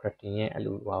weapon တွေ crafting ရဲ့အဲ့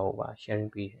လိုဟိုပါ sharing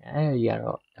ပေးတယ်အဲ့ဒီက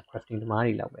တော့ crafting သမား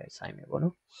တွေလောက်ပဲဆိုင်မယ်ပေါ့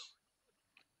နော်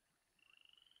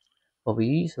ဟုတ်ပြီ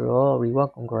ဆိုတော့ reward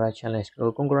conqueror challenge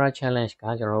conqueror challenge က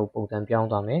ကျွန်တော်တို့ပုံစံပြောင်း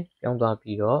သွားမယ်ပြောင်းသွား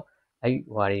ပြီးတော့အဲ့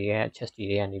ဟွာတွေရဲ့ chest တွေ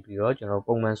ကနေပြီးတော့ကျွန်တော်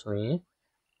ပုံမှန်ဆိုရင်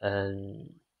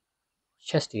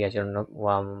chest တွေကကျွန်တော်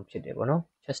ဟွာဖြစ်တယ်ပေါ့နော်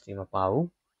chest တွေမပါဘူး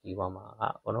ဒီဟွာမှာက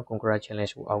ပေါ့နော် conqueror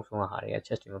challenge ကိုအောက်ဆုံးဟာတွေက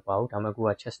chest တွေမပါဘူးဒါပေမဲ့ကို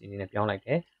က chest တွေအနေနဲ့ပြောင်းလိုက်တ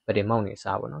ယ် button mount တွေ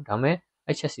စားပေါ့နော်ဒါပေမဲ့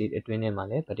အဲ့ chest တွေအတွင်းထဲမှာ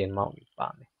လည်း button mount တွေပါ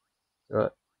မယ်ဆိုတော့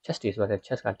chest တွေဆိုတော့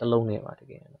chest ကတစ်လုံးနဲ့ပါတ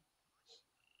ကယ်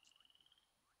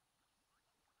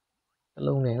တစ်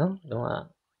လုံးနဲ့နော်လုံးဝ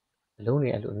အလုံးတွေ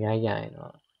အဲ့လိုအများကြီးရရင်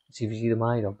တော့ CVC သ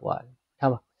မားတွေတော့ပွားတယ်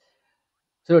ထားပါ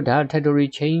ဆိုတော့ဒါ territory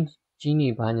change ကြီးနေ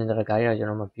ပါညာတကားရကျွန်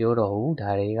တော်မပြောတော့ဘူးဒါ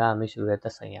တွေကမိတ်ဆွေရဲ့သ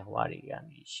က်ဆိုင်ရာဟွာတွေက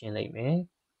နေရှင်းလိုက်မယ်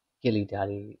ကီလီတာ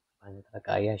တွေဘာညာတ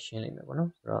ကားရရှင်းလိုက်မယ်ပေါ့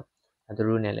နော်ဆိုတော့သူ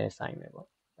တို့နဲ့လည်းဆိုင်မယ်ပေါ့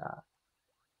ဒါ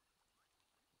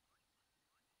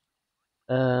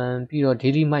ပြီးတော့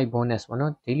daily mic bonus ပေါ့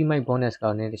နော် daily mic bonus က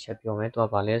လည်းတစ်ချက်ပြောမယ်တော့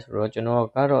ဗာလဲဆိုတော့ကျွန်တော်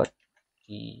ကတော့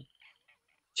ဒီ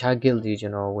ချာ guild တွေကျွ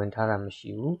န်တော်ဝင်ထားတာမရှိ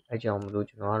ဘူးအဲကြောင့်မလို့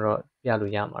ကျွန်တော်ကတော့ပြ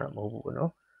လို့ရမှာတော့မဟုတ်ဘူးပေါ့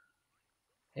နော်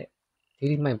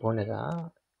daily my bonus က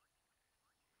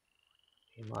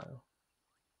ဒီမှာတော့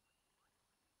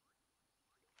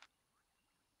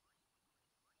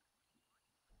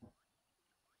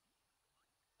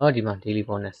ဟောဒီမှာ daily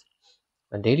bonus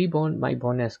daily my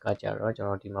bonus ကကြတော့ကျွန်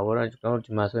တော်ဒီမှာဘောတော့ကျွန်တော်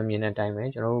ဒီမှာဆိုမြင်တဲ့အတိုင်းပဲ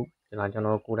ကျွန်တော်ကိုယ်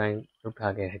တိုင်လုပ်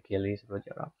ထားခဲ့တဲ့ skill လေးဆိုတော့ကြ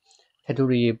တော့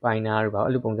category ပိုင်တာတို့ပါ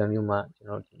အဲ့လိုပုံစံမျိုးမှကျွန်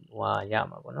တော်ဟိုဟာရ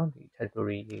မှာပေါ့နော်ဒီ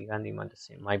category တွေကနေမှတစ်ဆ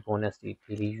င့် my bonus တွေ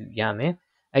daily ရမယ်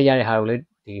အဲ့ရတဲ့ဟာကိုလေ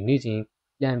ဒီနေ့စဉ်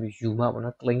ပြန်ပြီးယူမှပေါ့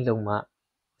နော် claim လုပ်မှအ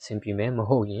ဆင်ပြေမယ်မ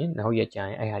ဟုတ်ရင်နောက်ရက်ကြာ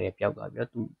ရင်အဲ့ဟာတွေပျောက်သွားပြီးတော့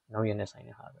သူနောက်ရက်နဲ့ဆိုင်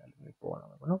တဲ့ဟာပဲအဲ့လိုမျိုးပေါ်လာ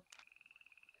မှာပေါ့နော်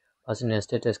personal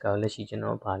status ကလက်ရှိကျွန်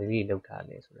တော်ဗာလေးတွေလောက်ထား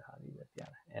လဲဆိုတဲ့ဟာလေးပဲပြတာ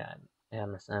အဲ့ဒါ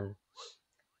မစမ်း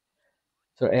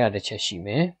ဆိုတော့အဲ့ဒါတစ်ချက်ရှိမ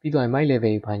ယ်ပြီးတော့ my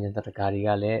level ဘာညာတတကာတွေက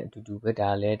လည်းအတူတူပဲဒါ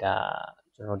လည်းဒါ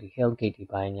ကျွန်တော်ဒီ health gate ဒီ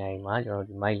ဘာညာတွေမှာကျွန်တော်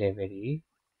ဒီ my level တွေ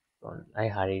အဲ့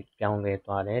ဟာတွေပြောင်းလဲ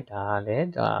သွားတယ်ဒါကလည်း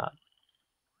ဒါ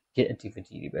get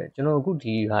activity တွေပဲကျွန်တော်အခု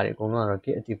ဒီဟာတွေအကုန်လုံးကတော့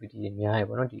get activity တွေများရ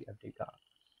ပေါ့နော်ဒီ update က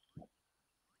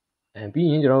ပြီး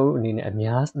ရင်ကျွန်တော်တို့အနေနဲ့အ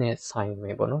များနဲ့ဆိုင်မ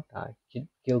ယ်ပေါ့နော်ဒါ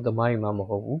kill သမားတွေမှမ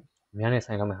ဟုတ်ဘူးအများနဲ့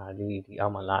ဆိုင်တော့မှဟာလေးဒီအော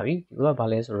က်မှာလာပြီဒီကဘာ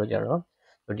လဲဆိုတော့ကြတော့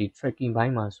ဒီ tracking ဘို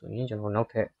င်းမှာဆိုရင်ကျွန်တော်နောက်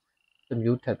ထပ်တစ်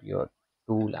မျိုးထပ်ပြီးတော့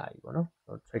တိုးလာပြီပေါ့နော်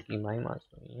tracking ဘိုင်းမှာ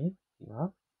ဆိုရင်ဒီမှာ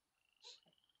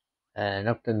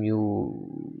နောက်တစ်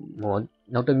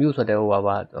မျိုးဆိုတဲ့ဟို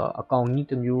ပါအကောင့်ကြီး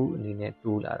တစ်မျိုးအနေနဲ့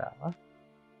တိုးလာတာပါ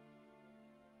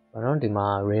ဘာလို့ဒီမှာ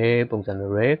rare ပုံစံ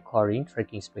မျိုး rare calling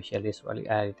tracking specialist ဆိုလေ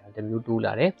အဲ့ဒါတစ်မျိုးတိုး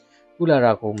လာတယ်တိုးလာ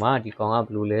တာကိုမှဒီကောင်ကဘ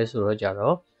ယ်လိုလဲဆိုတော့ကြ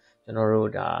တော့ကျွန်တော်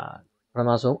တို့ဒါပထမ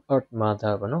ဆုံး earth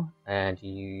mother ပေါ့နော်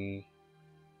ဒီ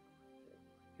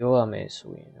ပြောရမယ်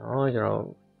ဆိုရင်နော်ကျွန်တော်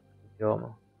ပြော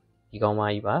မှာဒီကောင်မ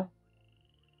ကြီးပါ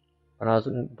ပထမ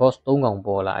ဆုံး boss 3ကောင်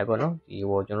ပေါ်လာပြီပေါ့နော်ဒီ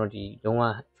ဟိုကျွန်တော်ဒီလုံးဝ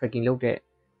tracking လုပ်တဲ့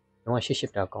လုံးဝ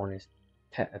shifter ကောင်းနေ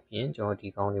ထက်အပြင်ကျွန်တော်ဒီ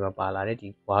ကောင်တွေမှာပါလာတဲ့ဒီ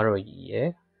warrior ကြီးရယ်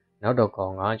နောက်တော့ကော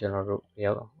င်ကကျွန်တော်တို့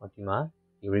ရောက်ဒီမှာ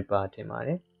ဒီ reaper ထင်ပါတ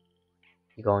ယ်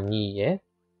ဒီကောင်ကြီးရယ်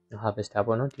harvester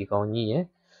ပေါ့နော်ဒီကောင်ကြီးရယ်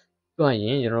တွန့်ရ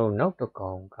င်ကျွန်တော်တို့နောက်တစ်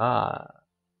ကောင်က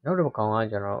ကျွန်တော်မ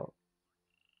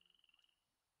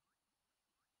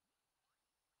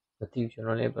သိဘူးကျွန်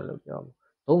တော်လည်းဘယ်လိုပြောမလဲ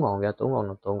3ကောင်ဗျာ3ကောင်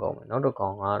တော့3ကောင်ပဲနောက်တစ်ကော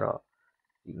င်ကတော့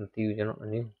ဒီမသိဘူးကျွန်တော်အ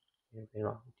နေနဲ့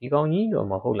ဒီကောင်ကြီးတော့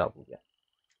မဟုတ်တော့ဘူးဗျ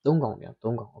3ကောင်ဗျာ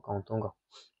3ကောင်အကောင်3ကောင်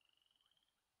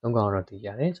တော့တည်ရ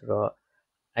တယ်ဆိုတော့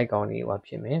အဲ့ကောင်တွေဟွာ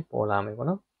ဖြစ်မယ်ပေါ်လာမယ်ပေါ့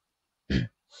နော်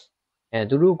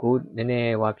သူတို့ကိုနည်းန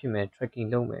ည်းဟွာဖြစ်မယ် tracking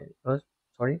လုပ်မယ်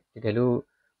sorry တကယ်လို့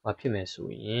ဟွာဖြစ်မယ်ဆို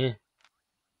ရင်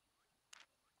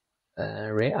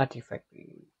rare artifact တွေ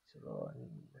ဆိုတော့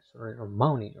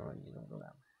mount နေကျွန်တော်ညီလို့လုပ်ရ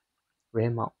မယ်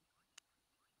rare mount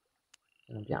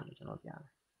ကျွန်တော်ပြမယ်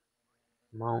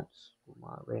mounts ဟို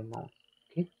မှာ rare mount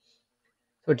okay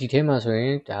ဆိုဒီထဲမှာဆိုရ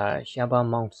င်ဒါ Shabba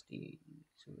mounts တွေ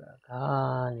ဆိုတာက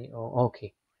နေ okay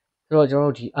ဆိုတော့ကျွန်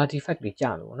တော်တို့ဒီ artifact တွေကြာ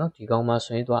လို့ပေါ့နော်ဒီကောင်မှာ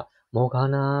ဆိုရင်သူက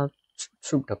Morgana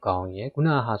troop တကောင်ရယ်ခုန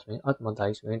ကဟာဆိုရင် Earth Mother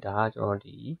ဆိုရင်ဒါကကျွန်တော်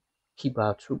ဒီ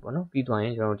Keeper troop ပေါ့နော်ပြီးသွားရ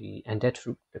င်ကျွန်တော်ဒီ Undead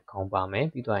troop တကောင်ပါမယ်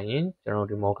ပြီးသွားရင်ကျွန်တော်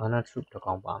ဒီ Morgana troop တ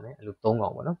ကောင်ပါမယ်အဲ့လို3ကော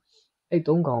င်ပေါ့နော်အဲ့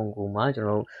3ကောင်ကိုမှကျွန်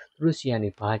တော်သူတို့စီကနေ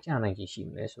ဘာကြာနိုင်ကြီးရှိ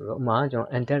မလဲဆိုတော့အမှကျွန်တော်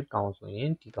Undead ကောင်ဆိုရင်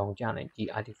ဒီကောင်ကြာနိုင်ဒီ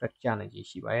artifact ကြာနိုင်ကြီး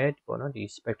ရှိပါတယ်ပေါ့နော်ဒီ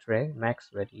Spectral Max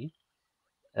Ready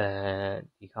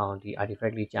ဒီကောင်ဒီ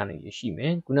artifact လေးကြာနိုင်ရှိမ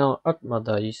ယ်ခုနက Earth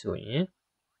Mother ကြီးဆိုရင်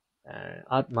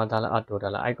Earth Mother လား Earth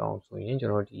Daughter လားအဲ့ကောင်ဆိုရင်ကျွ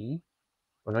န်တော်ဒီ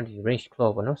ဘောနော်ဒီ range claw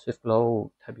ဘောနော် swift claw ကို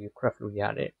ထပ်ပြီး craft လုပ်ရ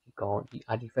တဲ့ဒီကောင်ဒီ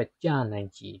artifact ကြာနိုင်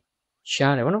ကြီး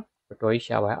ရှားတယ်ဘောနော်တော်တော်ကြီး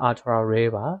ရှားပါတယ် ultra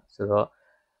rare ပါဆိုတော့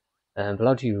ဘယ်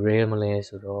လောက်ထိ rare မလဲ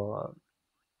ဆိုတော့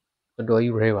တော်တော်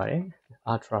ကြီး rare ပါတယ်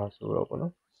ultra ဆိုတော့ဘော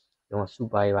နော်ဒီကောင်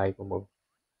super ပါကြီးပုံပုံ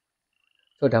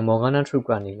ဆိုတော့ဒါ Morgana troop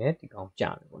ကနေလည်းဒီကောင်ကြာ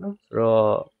တယ်ဘောနော်ဆိုတော့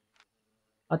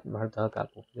Earth Mother က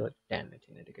ပို့ပြီးတော့တန်တယ်ထ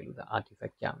င်တယ်တကယ်လို့ဒါ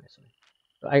artifact ကြာမယ်ဆိုရင်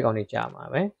အဲ့ကောင်တွေကြာမှာ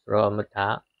ပဲဆိုတော့ဒါ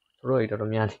တို့တွေတော်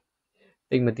တော်များနေ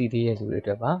တိတ်မတိသေးရဲ့လူတွေအ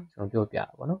တွက်ပါကျွန်တော်ပြောပြတာ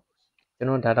ပေါ့နော်ကျွန်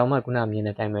တော်ဒါတောင်မှခုနမြင်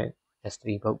တဲ့အတိုင်းပဲ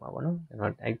history ပုတ်ပါပေါ့နော်ကျွန်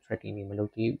တော် type tracking တွေမလု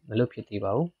ပ်ဖြစ်သေး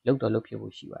ပါဘူးလုပ်ဖြစ်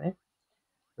ဖို့ရှိပါတယ်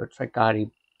ဆိုတော့ tracker တွေ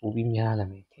ပို့ပြီးများလာ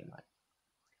မယ်ထင်ပါတယ်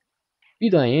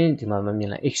ပြီးတော့ရင်ဒီမှာမမြင်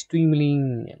လား extremely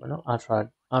နဲ့ပေါ့နော်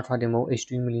ultra demo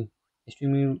extremely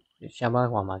ရှားပါး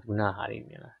ဟွာမှာခုနဟာတွေ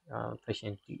မြင်လား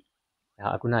fashion တီဒါ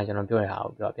အခုနကျွန်တော်ပြောတဲ့ဟာ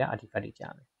ကိုပြောပြ artifact တွေကြာ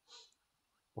မယ်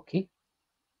okay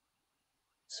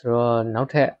ဆိုတော့နောက်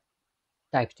ထပ်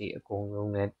type တွေအကုန်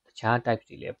လုံးနဲ့တခြား type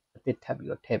တွေလည်းအသစ်ထပ်ပြီး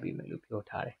တော့ထည့်ပေးမယ်လို့ပြော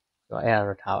ထားတယ်ဆိုတော့အဲ့ဒါ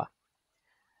တော့ထားပါ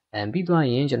ပြီးသွား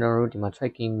ရင်ကျွန်တော်တို့ဒီမှာ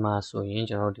tracking မှာဆိုရင်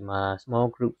ကျွန်တော်တို့ဒီမှာ small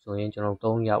group ဆိုရင်ကျွန်တော်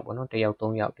တို့3ယောက်ပေါ့နော်တစ်ယောက်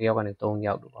3ယောက်တစ်ယောက်ကနေ3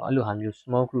ယောက်တို့ပေါ့အဲ့လိုဟာမျိုး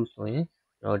small group ဆိုရင်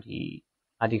ကျွန်တော်ဒီ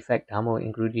artifact ဒါမှမဟုတ်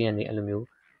ingredient တွေအဲ့လိုမျိုး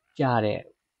ကြားတဲ့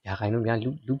ရာခိုင်နှုန်းများ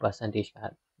လူ percentage က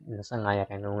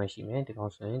25%ပဲရှိမယ်ဒီကော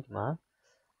င်ဆိုရင်ဒီမှာ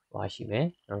ဟွာရှိမယ်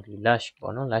ကျွန်တော်ဒီ lush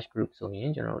ပေါ့နော် lush group ဆိုရ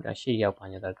င်ကျွန်တော်တို့ဒါ10ရောက်ပါ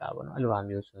ညာတကပေါ့နော်အဲ့လိုဟာ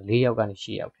မျိုးဆိုရင်4ရောက်ကနေ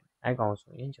10ရောက်ဖြစ်အဲ့ကောင်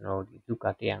ဆိုရင်ကျွန်တော်တို့ဒီလူက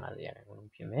150ရာခိုင်နှု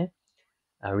န်းဖြစ်မယ်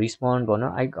respond ပေါ့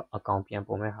နော်အဲ့အကောင့်ပြန်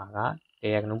ပုံမဲ့ဟာက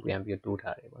100ရာခိုင်နှုန်းပြန်ပြီးတိုး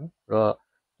ထားတယ်ပေါ့နော်ဆိုတော့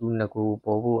သူငကူ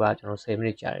ပေါ်ဖို့ကကျွန်တော်10မိန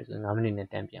စ်ကြာတယ်ဆိုရင်5မိနစ်နဲ့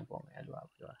တန်းပြန်ပေါ်မယ်အဲ့လိုပါ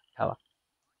ပြောတာထားပါ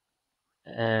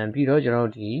ပြီးတော့ကျွန်တော်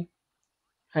တို့ဒီ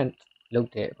hunt လုပ်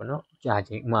တဲ့ပေါ့နော်ကြာ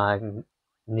ချင်းမှာ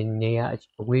နေရ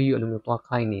အဝေးကြီးအဲ့လိုမျိုးသွား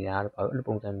ခိုင်းနေတာတော့ဘာလို့အဲ့လို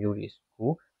ပုံစံမျိုးတွေ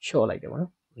ကို short လိုက်တယ်ပေါ့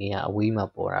နော်နေရအဝေးမှာ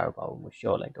ပေါ်တာတော့ဘာလို့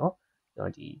short လိုက်တော့ကျွန်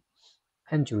တော်ဒီ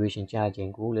hunt duration ကြာချ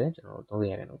င်းကိုလည်းကျွန်တော်တို့300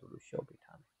ရာခိုင်နှုန်းဆိုလို့ short ပေး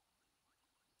ထားမယ်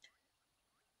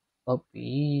ဟုတ်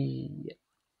ပြီ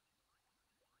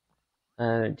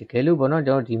တကယ်လို့ပေါ့နော်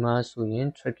ကျွန်တော်ဒီမှာဆိုရင်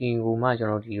tracking ကိုမှကျွန်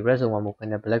တော်ဒီ red zone မှာမဟုတ်ဘဲ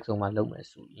နဲ့ black zone မှာလုပ်မယ်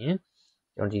ဆိုရင်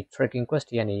ကျွန်တော်ဒီ tracking quest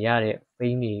တွေကနေရတဲ့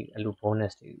fame တွေအဲ့လို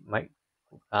bonus တွေ mic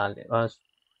ကလည်း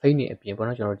fame တွေအပြင်ပေါ့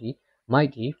နော်ကျွန်တော်ဒီ mic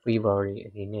တွေ favor တွေ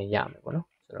အနေနဲ့ရမယ်ပေါ့နော်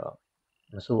ဆိုတော့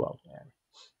မဆိုးပါဘူးခင်ဗျာ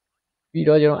ပြီး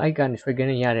တော့ကျွန်တော် icon tracking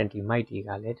နဲ့ရတဲ့ဒီ mic တွေက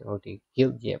လည်းကျွန်တော်ဒီ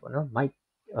guild ရဲ့ပေါ့နော် mic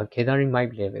gathering mic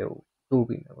level ကိုတိုး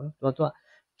ပြီးမယ်ပေါ့နော်သူက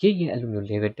guild ရဲ့အဲ့လိုမျိုး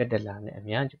level တက်လာတဲ့အ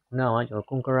များခုနကကျွန်တော်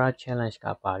conqueror challenge က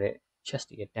ပါတဲ့ chest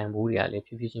တွေတန်ဖိုးတွေကလည်း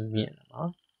ဖြည်းဖြည်းချင်းမြင့်လာပါ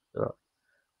ဆိုတော့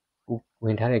ဝ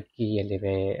င်ထားတဲ့ key ရဲ့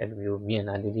level အဲ့လိုမျိုးမြင့်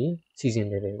လာလေ season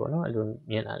level ပေါ့နော်အဲ့လို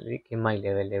မြင့်လာလေ game mic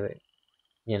level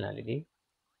မြင့်လာလေ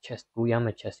chest ကိုရမ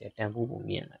ယ့် chest ရဲ့တန်ဖိုးပုံ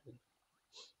မြင့်လာလေ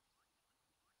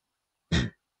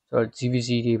ဆိုတော့ GVC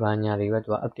တွေဘာညာတွေပဲသူ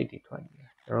က update တွေထွက်နေ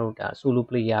တာကျွန်တော်တို့ဒါ solo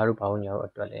player တို့ဘာလို့ညာတို့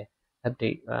အတွက်လည်း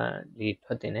update တွေ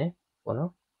ထွက်တင်တယ်ပေါ့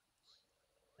နော်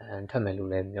ထွက်မယ်လို့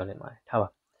လည်းပြောနေပါတယ်ထားပါ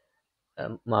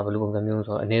မှာဘယ်လိုပုံစံမျိုး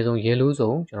ဆိုတော့အနည်းဆုံး yellow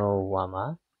zone ကျွန်တော်ဟိုမှာ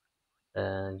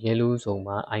yellow zone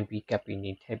မှာ IP cap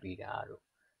နေထည့်ပေးတာတို့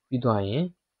ပြီးသွားရင်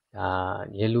ဒါ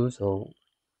yellow zone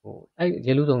ဟိုအဲ့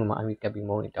yellow zone မှာ IP cap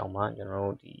မုန်းနေတောင်မှကျွန်တော်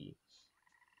တို့ဒီ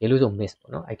yellow zone miss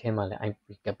ပေါ့နော်အဲ့ထဲမှာလည်း IP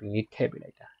cap လေးထည့်ပေး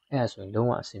လိုက်တာအဲ့ဒါဆိုရင်လုံး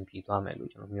ဝအဆင်ပြေသွားမယ်လို့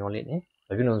ကျွန်တော်မျှော်လင့်တယ်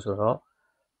ဘာဖြစ်လို့ဆိုတော့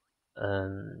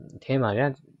အထဲမှာဗျာ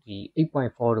ဒီ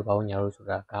 8.4 တို့ဘာလို့ညာလို့ဆို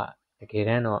တာကတကယ်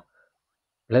တမ်းတော့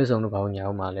black zone တို့ဘာလို့ညာ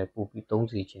လို့မှလည်းပို့ပြီး3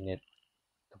စီခြင်းနဲ့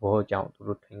သဘောအကြောင်းသူ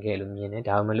တို့ထွင်ခဲ့လို့မြင်တယ်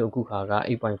ဒါပေမဲ့လို့အခုခါက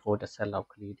 8.4 တစ်ဆက်လောက်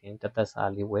ကလေးတင်တသက်စာ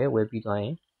လေးဝယ်ပြီးသွားရ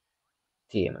င်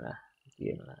ကြည့်ရမလား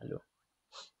အဲ့လို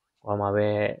ဟောမှာပဲ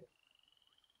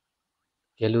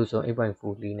yellow zone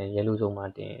 8.4 လေးနဲ့ yellow zone မှာ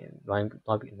တင် line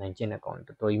သွားပြီးနိုင်ကျင့်တဲ့ကောင်တွေ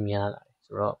တော်တော်ကြီးများလာတယ်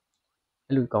ဆိုတော့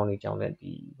အဲ့လိုကောင်တွေကြောင့်လည်း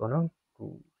ဒီဘောနော်ခု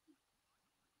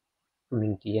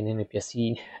community ရဲ့နည်းနည်းပျက်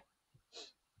စီး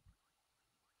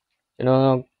ကျွန်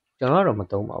တော်ကတော့မ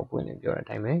သုံးပါဘူးပွင့်နေပြောတဲ့အ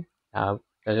တိုင်းပဲဒါ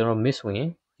ကျွန်တော် miss ဝင်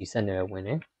ဒီ set နဲ့ပဲဝင်တ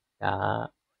ယ်ဒါ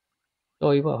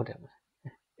တော်ကြီးပေါ့ဟုတ်တယ်မလား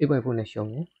8.4နဲ့ရှုံး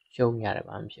ရတယ်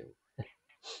ဘာမှမဖြစ်ဘူးအဲ့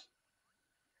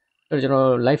တော့ကျွန်တော်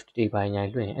live တွေပိုင်းညာ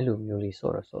လွှင့်ရင်အဲ့လိုမျိုးလေး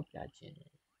ဆော့ပြခြင်း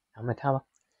ဒါမှထားပါ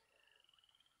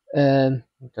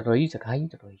တော်တော်ကြီးစကားကြီး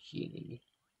တော်တော်ရှိနေပြီ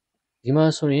ဒီမှာ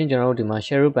ဆိုရင်ကျွန်တော်တို့ဒီမှာ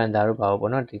share panda တို့ပါဘော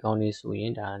ပေါ့နော်ဒီကောင်လေးဆိုရ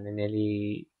င်ဒါနည်းနည်းလေး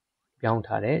ပြောင်း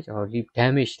ထားတယ်ကျွန်တော် leap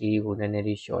damage လေးကိုနည်းနည်း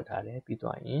လေး short ထားတယ်ပြီး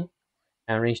သွားရင်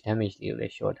range damage လေးကိုလ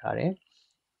ည်း short ထားတယ်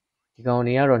ဒီကောင်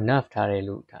တွေကတော့ nerf ထားတယ်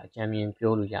လို့ဒါအကြံဉာဏ်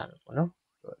ပြောလို့ရမှာပေါ့နော်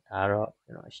ဒါကတော့ကျွ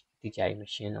န်တော်တိကျကြီးမ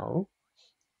ရှင်းတော့ဘူး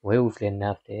werewolf လည်း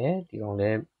nerf တယ်ဒီကောင်လ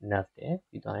ည်း nerf တယ်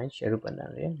ပြီးသွားရင် share panda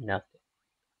လည်း nerf တယ်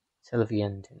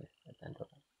Sylvian တင်တယ်အတန်းတော့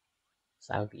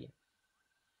Albion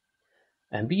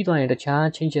ပြီးသွားရင်တခြား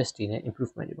changes တွေနဲ့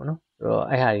improvement တွေပေါ့နော်ဆိုတော့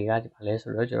အဲ့ဟာတွေကဘာလဲ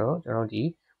ဆိုတော့ကျွန်တော်ဒီ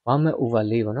warm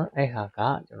overlay ပေါ့နော်အဲ့ဟာက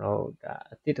ကျွန်တော်ဒါ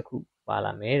အသစ်တစ်ခုပါ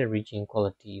လာမယ် region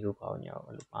quality တို့ပေါ့ညာ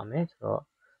လို့ပါမယ်ဆိုတော့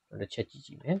ကျွန်တော်တစ်ချက်ကြ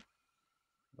ည့်မယ်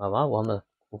ပါ warm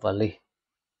overlay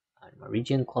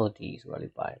region quality ဆိုတာ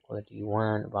လေးပါတယ် quality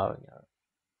 1ဘာလို့ညာ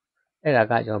အဲ့ဒါ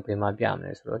ကကျွန်တော်ဘယ်မှာပြမ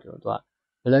လဲဆိုတော့ကျွန်တော်တို့က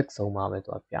black zone မှာပဲ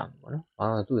သူကပြမှာပေါ့နော်ဘာ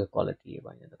လို့သူ့ရဲ့ quality တွေ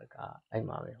ပါညာတကအဲ့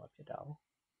မှာပဲဟောဖြစ်တာပေါ့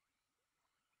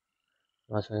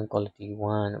ဒါဆိုရင် quality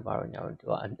 1ဘာလို့ညာသူ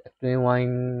ကအတွင်းဝိုင်း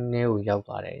နဲ့ကိုရောက်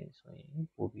သွားတယ်ဆိုရင်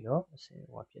ပို့ပြီးတော့အဆင်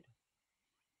ဟောဖြစ်တယ်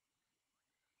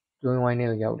အတွင်းဝိုင်းနဲ့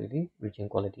ကိုရောက်လေဒီ region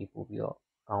quality ပို့ပြီးတော့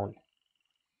ကောင်းတယ်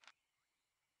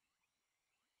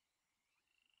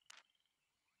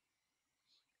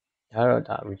ဒါတော့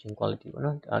ဒါ region quality ပေါ့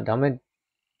နော်ဒါမဲ့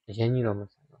အရင်ကြီးတော့မ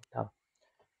ဆိုင်တော့ဒါ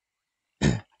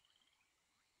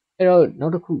အဲ့တော့နော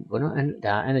က်တစ်ခုပေါ့နော်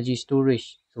ဒါ energy storage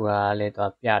ဆိုတာလည်းသူ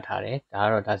ပြထားတယ်ဒါက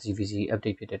တော့ဒါ CVC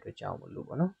update ဖြစ်တဲ့အတွက်ကြောင့်မလို့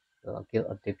ပေါ့နော်guild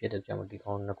update ဖြစ်တဲ့ကြောင့်ဒီ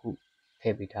ကောင်နှစ်ခုထ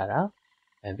ည့်ပေးထားတာ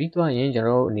ပြီးသွားရင်ကျွန်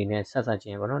တော်တို့အနေနဲ့ဆက်ချ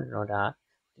င်းပေါ့နော်ကျွန်တော်ဒါ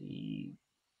ဒီ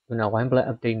ခုန wine black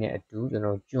update နဲ့အတူကျွန်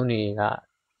တော်ကျွန်းတွေက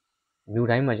မြို့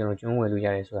တိုင်းမှာကျွန်တော်ကျွန်းဝယ်လို့ရ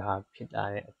တယ်ဆိုတာဟာဖြစ်လာ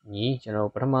တဲ့အညီကျွန်တော်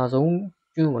ပထမဆုံး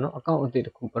ကျွန်းပေါ့နော်အကောင့်အသစ်တ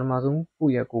စ်ခုပထမဆုံးကို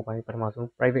ယ့်ရဲ့ကိုယ်ပိုင်ပထမဆုံး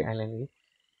private island လေး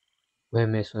ဝယ်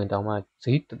မယ်ဆိုရင်တောင်မှ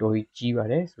ဈေးတော်တော်ကြီးပါ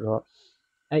တယ်ဆိုတော့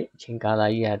အဲ့အချိန်ကာလ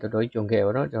ကြီးကတော်တော်ကြုံခဲ့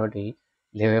ပါတော့ကျွန်တော်ဒီ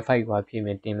level 5 ပါဖြစ်မ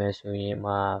ယ်တင်မယ်ဆိုရင်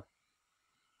မှာ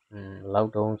လော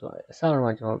က်တုံးဆိုအစ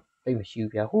တော့ကျွန်တော်တိတ်မရှိ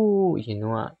ဘူးဗျာဟိုးအရင်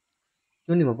တော့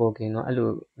ကျွန်းနေမပေါ်ခင်တော့အဲ့လို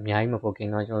အများကြီးမပေါ်ခင်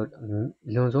တော့ကျွန်တော်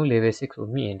လွန်ဆုံး level 6ကို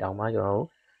မြင့်ရင်တောင်မှကျွန်တော်တို့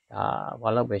ဒါဘာ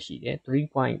လောက်ပဲရှိတယ်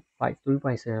3.5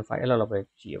 3.75အဲ့လောက်ပဲ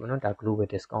ရှိရပါတော့ဒါ global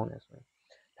discount နဲ့ဆိုရင်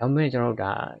ဒါပေမဲ့ကျွန်တော်တို့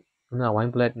ဒါခုန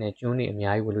wine blood နဲ့ကျွန်းနေအ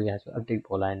များကြီးဝယ်လို့ရဆို update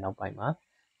ပေါ်လာတဲ့နောက်ပိုင်းမှာ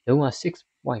လုံးဝ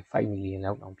 6.5 million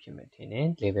လောက်တောင်ဖြစ်မယ်ထင်တယ်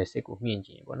level 6ကိုမြင့်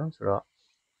ကျင်ပေါ့နော်ဆိုတော့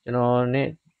ကျွန်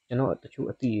တော်တချို့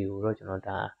အသည့်တွေကိုတော့ကျွန်တော်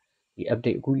ဒါဒီ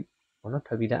update အခုပေါ့နော်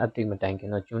ထွက်ပြီးသား update မတိုင်ခင်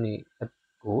တော့ကျွန်းနေ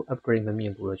ကို upgrade မမြ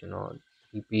င်ဘူးတော့ကျွန်တော်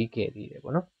ဒီပေးခဲ့သေးတယ်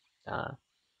ပေါ့နော်ဒါ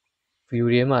view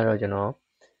ထဲမှာတော့ကျွန်တော်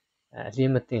အလ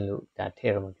င်းမသိလို့ဒါထ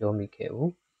ည့်တော့မပြောမိခဲ့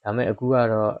ဘူးဒါပေမဲ့အခုက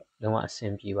တော့လုံးဝအဆ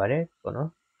င်ပြေပါတယ်ပေါ့နော်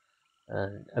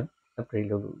upgrade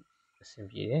လုပ်လို့အဆင်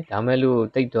ပြေတယ်ဒါမဲ့လို့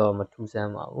တိတ်တော့မထူးဆ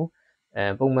န်းပါဘူး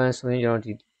ပုံမှန်ဆိုရင်ကျွန်တော်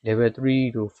ဒီ level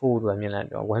 3တို့4တို့မြင်လိုက်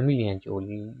တော့1 million ကျော်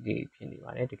လေးဖြစ်နေပါ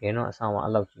တယ်တကယ်တော့အဆောင်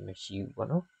အဲ့လောက်ကြီးမရှိဘူးပေါ့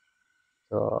နော်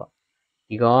ဆိုတော့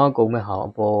ဒီကောင်ကကုန်မဲ့ဟာ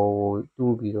အပေါ်ကို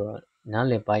တူးပြီးတော့နား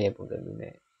လည်ပါရဲ့ပုံစံမျိုး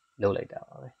နဲ့လုပ်လိုက်တာ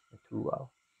ပါပဲမထူးပါဘူး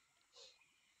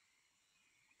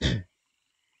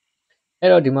အဲ့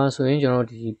တော့ဒီမှာဆိုရင်ကျွန်တော်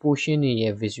ဒီ portion တွေ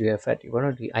ရဲ့ visual effect တွေပေါ့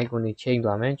နော်ဒီ icon တွေ change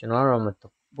သွားမယ်ကျွန်တော်ကတော့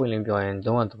ပွင့်လင်းပြောရင်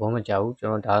လုံးဝသဘောမကျဘူးကျွ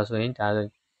န်တော်ဒါဆိုရင်ဒါ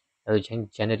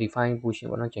generatifying portion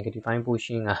ပေါ့နော် generatifying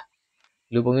portion က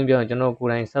လူပုံစံပြောရင်ကျွန်တော်ကိုယ်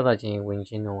တိုင်စသချင်းဝင်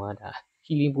ချင်းတော့ဒါ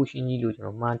healing portion ကြီးလို့ကျွန်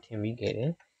တော်မှားထင်ပြီးခဲ့တ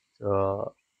ယ်ဆိုတော့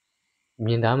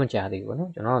မြင်သားမကြသေးဘူးပေါ့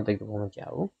နော်ကျွန်တော်တိတ်သဘောမကျ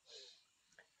ဘူး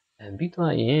ပြီး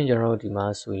တော့ရင်ကျွန်တော်ဒီမှာ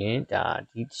ဆိုရင်ဒါ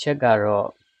ဒီတစ်ချက်ကတော့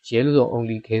ရဲလို့ဆို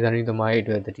only ခေသနီသမားရဲ့အ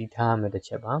တွက်တတိထားရမယ်တစ်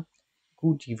ချက်ပါအခု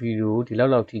ဒီဗီဒီယိုဒီ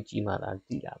လောက်ထိကြည့်မှသာ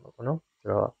သိလာမှာပေါ့နော်ဆို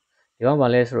တော့ဒီမှာဗာ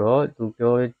လဲဆိုတော့သူ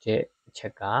ပြောတဲ့အချ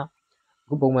က်ကအ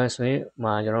ခုပုံမှန်ဆိုရင်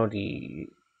မှာကျွန်တော်ဒီ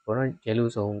ဘောနော်ရဲ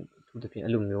လို့ဆိုသူတဖြင့်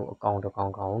အဲ့လိုမျိုးအကောင့်တစ်ကော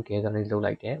င်ကောင် gathering လုပ်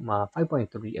လိုက်တယ်မှာ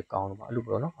 5.3 အကောင့်ပါအဲ့လို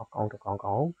ပေါ့နော်အကောင့်တစ်ကောင်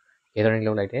ကောင် gathering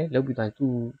လုပ်လိုက်တယ်လုပ်ပြီးတော့သူ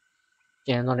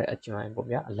ကျန်တော့တဲ့အကျွမ်းပေါ့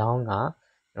ဗျာအလောင်းက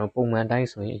ကျွန်တော်ပုံမှန်တိုင်း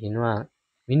ဆိုရင်အရင်က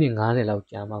မိနစ်90လောက်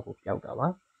ကြာမှကိုပျောက်တာပါ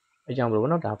အဲကြောင့်မလို့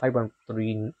ပေါ့နော်ဒါ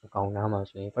 5.3 အကောင့်နားမှာ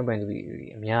ဆိုရင်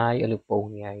 5.3 အများကြီးအဲ့လိုပုံ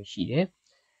နေရရှိတယ်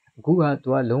အခုကသူ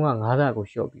ကလုံးဝ90ကို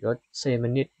short ပြီးတော့10မိ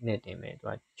နစ်နဲ့တင်မယ်သူ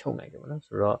ကချုပ်လိုက်တယ်ပေါ့နော်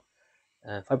ဆိုတော့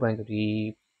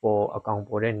5.3 ပေါ်အကောင့်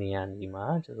ပေါ်တဲ့နေရာဒီမှာ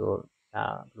ကျွန်တော်ဒါ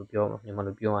ဘယ်လိုပြောမြန်မာ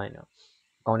လိုပြောရရင်တော့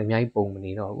အကောင့်တွေအများကြီးပုံမ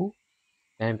နေတော့ဘူး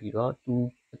တန်းပြီးတော့သူ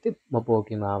အစ်စ်မပေါ်ခ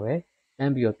င်မှာပဲတ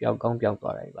န်းပြီးတော့ပျောက်ကောင်းပျောက်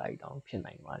သွားတာပဲတောင်ဖြစ်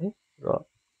နိုင်ပါတယ်ဆိုတော့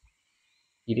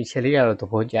ဒီတစ်ချက်လေးကတော့သ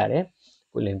ဘောကျတယ်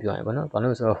ကိုလင်းပြောရင်ပေါ့နော်ဘာ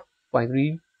လို့ဆိုတော့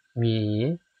 0.3 မြင်ရ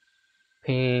င်ဖ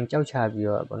င်ကြောက်ချပြီး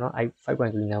တော့ပေါ့နော်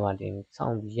5.3နားမှာတင်စော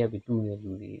င့်ပြီးရက်ပြီးတူးနေ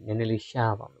လူတွေနည်းနည်းလေး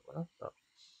ရှားပါမယ်ပေါ့နော်ဆိုတော့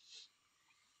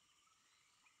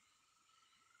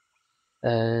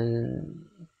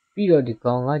ပြီးတော့ဒီ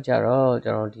ကောင်ကကြတော့ကျွ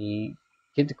န်တော်ဒီ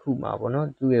kit တစ်ခုမှာပေါ့နော်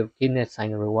သူ့ရဲ့ kit နဲ့ဆိုင်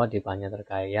reward တွေပါညာတ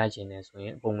ကာရချင်တယ်ဆိုရ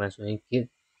င်ပုံမှန်ဆိုရင် kit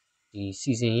ဒီ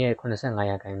season ရဲ့85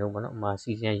ရာခိုင်နှုန်းပေါ့နော်အမှ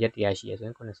season ရက်100ရှိရဆိုရ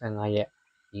င်85ရက်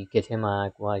ဒီ kit ထဲမှာ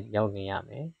ကိုကရောက်နေရမ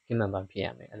ယ် kit member ဖြစ်ရ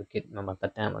မယ်အဲ့လို kit member ပ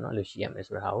တ်တန်းပေါ့နော်အဲ့လိုရှိရမယ်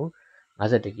ဆိုတာကို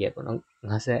51ရက်ပေါ့နော်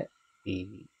50ဒီ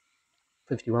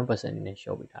 51% နဲ့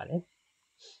show ပေးထားတယ်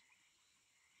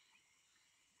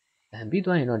ပြီး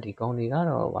သွားရင်တော့ဒီကောင်တွေက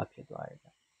တော့ဘာဖြစ်သွားလဲ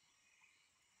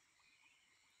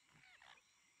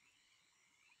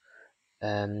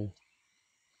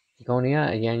ဒီကောင်တွေက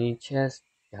အရင်ကြီး chest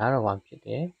ဒါတော့ဘာဖြစ်တ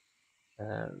ယ်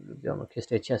ပြောမှာ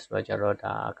crystal chest ဆိုတော့ကြတော့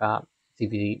ဒါက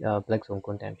CVD black zone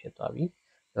content ဖြစ်သွားပြီ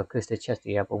ဆိုတော့ crystal chest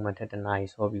တွေကပုံမှန်ထက်တနားရီ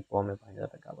ဆောပြီးပေါ်မယ်ပိုင်း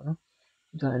တော့တကပေါ့နော်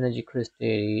ဒီတော့ energy crystal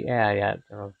တွေအဲ့အရာ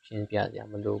ကျွန်တော်ရှင်းပြစရာ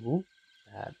မလိုဘူး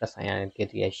သက်ဆိုင်ရာ kit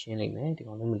တွေရှင်းလိုက်မယ်ဒီ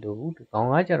ကောင်လည်းမလိုဘူးဒီကောင်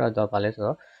ကကြတော့ဘာလဲဆို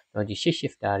တော့ကျွန်တော်ဒီ shift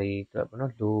shifter တွေအတွက်ပေါ့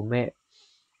နော်လိုမဲ့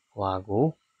ဟွာကို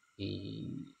ဒီ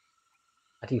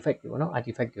artifact တွေပေါ့နော်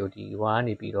artifact တွေကိုဒီဟွာက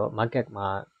နေပြီးတော့ market မှာ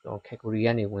ကျွန်တော် category က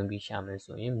နေဝင်ပြီးရှာမယ်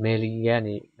ဆိုရင် melee က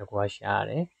နေကွာရှာရ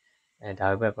တယ်ဒါ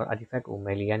ပဲပေါ့ artifact ကို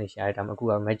melee ကနေရှာရတယ်ဒါမှအခု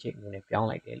က magic အနေနဲ့ပြောင်း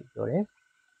လိုက်တယ်လို့ပြောတယ်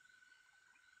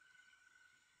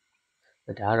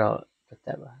ဒါကတော့သ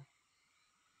က်ပါ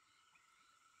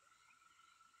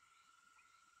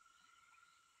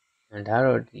ဒါ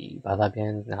တော့ဒီဘာသာပြ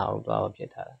န်နာအောင်တော့ဖြ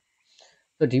စ်ထားတာ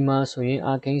ဆိုဒီမှာဆိုရင်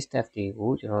arcane staff တွေ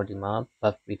ကိုကျွန်တော်ဒီမှာ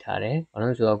buff ပေးထားတယ်ဘာ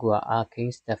လို့လဲဆိုတော့အခုက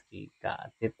arcane staff တွေကအ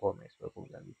သစ်ပေါ်မယ်ဆိုတော့ပုံ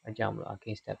စံမျိုးအကြောင်းမလို့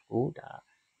arcane staff ကိုဒါ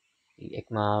ဒီ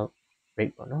Agma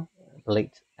break ပေါ့နော်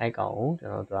blade အဲ့ကောင်ကိုကျွ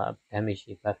န်တော်တို့က damage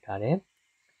တွေ buff ထားတယ်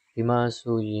ဒီမှာ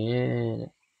ဆိုရ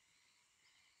င်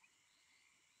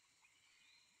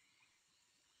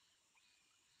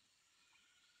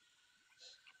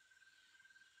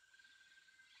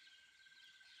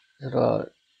ဆိုတော့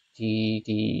ဒီ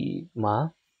မှာ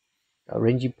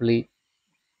range blade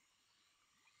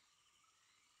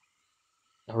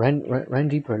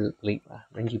range blade ပါ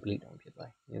range blade တောင်ဖြစ်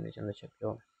သွားပြီကျွန်တော်ချက်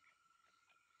ပြော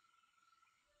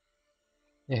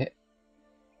မယ်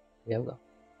ရောက်တော့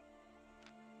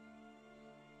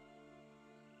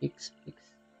x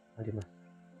ဒီမှာ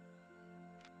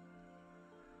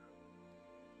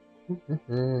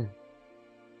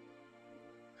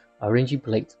orange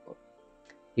blades ပေါ့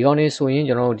ဒီကောင်လေးဆိုရင်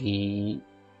ကျွန်တော်တို့ဒီ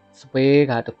spray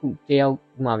ကတခုတယောက်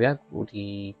မှာဗျာဟိုဒီ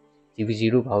DVC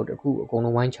တို့ဘာလို့တခုအကုန်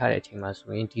လုံးဝိုင်းချတဲ့အချိန်မှာ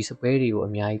ဆိုရင်ဒီ spray တွေကို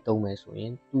အများကြီးသုံးမယ်ဆိုရ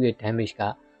င်သူ့ရဲ့ damage က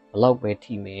ဘလောက်ပဲ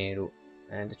ထိမယ်တို့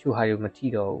တချို့ဟာတွေမထိ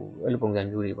တော့ဘူးအဲ့လိုပုံစံ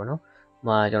မျိုးတွေပေါ့နော်။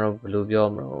မှာကျွန်တော်ဘယ်လိုပြော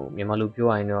မလို့မြန်မာလိုပြော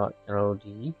ရရင်တော့ကျွန်တော်တို့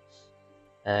ဒီ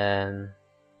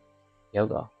ရောက်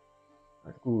တော့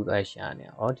တခုသွားရှာနေ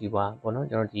။ဒီပါပေါ့နော်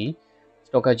ကျွန်တော်ဒီ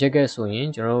stalker jacket ဆိုရင်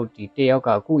ကျွန်တော်တို့ဒီတယောက်က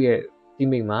ကိုယ့်ရဲ့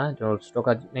teammate မှာကျွန်တော်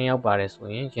stalker 2ယောက်ပါတယ်ဆို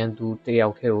ရင်ရန်သူတယော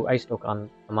က်ထဲကိုအဲ့ stalker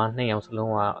အမှ2ယောက်စ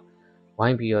လုံးကဝို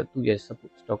င်းပြီးတော့သူ့ရဲ့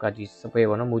stalker ဒီ spray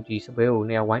ပေါ့နော်မူကြီး spray ကို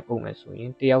2ယောက်ဝိုင်းအုပ်မယ်ဆိုရ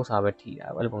င်တယောက်စာပဲထိတာ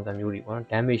အဲ့လိုပုံစံမျိုးတွေပေါ့နော်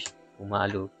damage ဟိုမှာ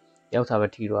အဲ့လိုတယောက်စာပဲ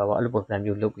ထိတော့ပါအဲ့လိုပုံစံ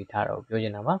မျိုးလုပ်ပြီးထားတော့ပြောချ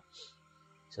င်တာပါ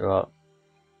ဆိုတော့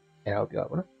အဲ့ဒါကိုပြောပါ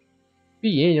ဘောနော်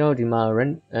ပြီးရင်ကျွန်တော်ဒီမှာ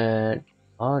run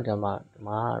ဒီ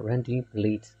မှာ rending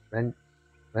blade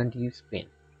rending spin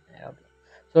အဲ့တော့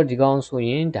ဆိုတော့ဒီကောင်ဆိုရ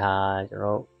င်ဒါကျွန်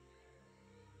တော်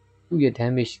သူ့ရဲ့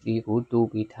damage လေးကိုတိုး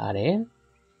ပြီးထားတယ်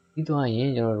ပြီးတော့ရင်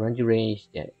ကျွန်တော် range range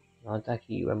တဲ့နော်တက်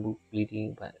ခီ remove bleeding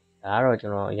but ဒါကတော့ကျွ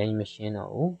န်တော်အရင်ကြီးမရှင်းတော့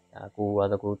ဘူးဒါကိုက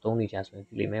တော့သုံးနေကြဆိုရင်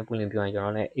ဒီလိမ့်မယ်ပွင့်လင်းပြောရင်ကျွန်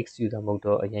တော်လည်း X user မဟုတ်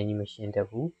တော့အရင်ကြီးမရှင်းတတ်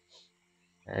ဘူး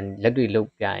လက်တွေလုတ်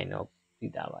ပြရင်တော့သိ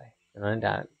တာပါတယ်ကျွန်တော်လည်း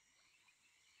ဒါ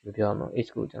ပြောပြအောင် X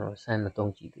ကိုကျွန်တော်စမ်းမ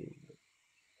သုံးကြည့်သေးဘူး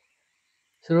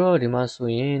ဆိုတော့ဒီမှာဆို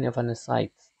ရင် Infinite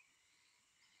Sight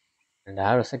ဒါ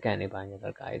ကတော့ second နေပါည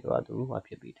တော့ကာရီတော့သူဟော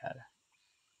ဖြစ်ပြီးထားတာ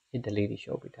hit delay တွေ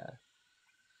show ပေးထားတာ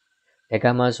ဒီက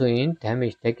မှာဆိုရင်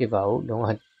damage deck giver ကိုလုံးဝ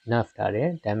nerf ထားတယ်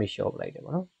damage show လိုက်တယ်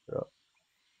ပေါ့နော်ဆိုတော့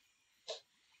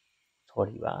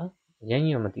sorry ပါအရင်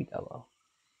ကြီးတော့မသိတာပါ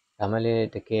ဒါမှလည်း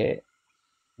တကယ်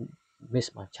miss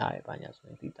မှာချရပါညာဆိုရ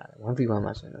င်သိတာတယ် 1v1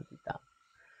 မှာဆိုရင်တော့သိတာ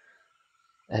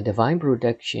divine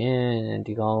protection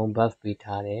ဒီကောင် buff ပေး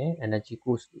ထားတယ် energy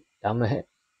cost ဒါမှ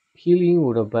healing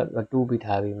ကိုတော့ buff တိုးပေး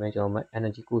ထားပြီးမှကျွန်တော်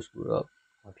energy cost ကိုတော့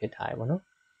ဖြစ်ထားရပါတော့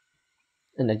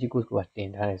energy cost ကိုတင်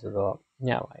ထားတယ်ဆိုတော့ည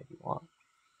ပါတယ်ဒီကောင်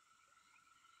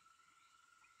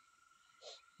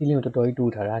healing ကိုတော်တော်ကြီး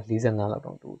တိုးထားတာ45လောက်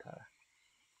တောင်တိုးထားတာ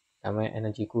ဒါမှ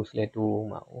energy cost လည်းတိုး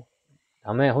မှာ哦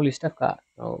ဒါမှ holy staff က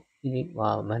healing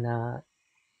mana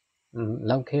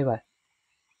လောက်ခဲပါ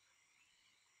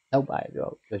လောက်ပါတယ်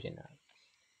ပြောချင်တာ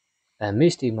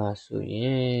mist ဒီမှာဆိုရ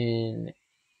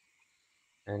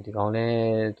င်ဒီကောင်လဲ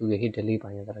သူရဲ့ hit delay ပို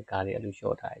င်းရတဲ့ကားတွေအလူ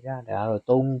short ထားကြဒါက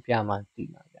တော့3ပြမှသိ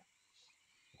မှာဗျ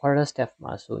quarter step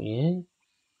မှာဆိုရင်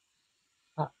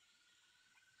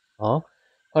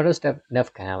quarter step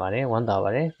left ခံရပါတယ်1တာပါ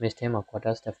တယ် mist ထဲမှာ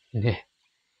quarter step နဲ့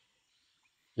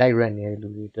light run နေတဲ့လူ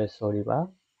တွေအတွက် sorry ပါ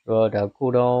ဆိုတော့ဒါကို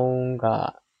တောင်းက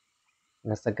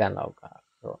2စက္ကန့်လောက်က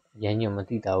ဆိုတော့ရမ်းညံမ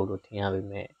သိတာဘူးလို့ထင်ရပေ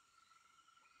မဲ့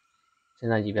စ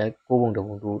ဉ်းစားကြည့်ပဲ6ပုံတ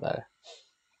ပုံတိုးလာတာ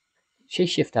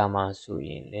shape shifter မှာဆိုရ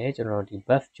င်လည်းကျွန်တော်ဒီ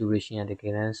buff duration ကတက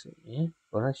ယ်တမ်းဆိုရင်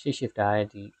ဘောနော် shape shifter ရဲ့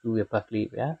ဒီသူ့ရဲ့ buff လေး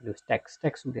ဗျာအဲ့လို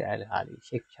stack စုတဲ့အဲ့ဟာလေး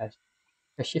shift charge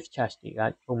တွေက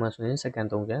ပုံမှန်ဆိုရင်စက္ကန့်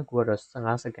30အခုကတော့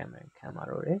15စက္ကန့်ပဲခံမှာ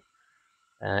တော့တယ်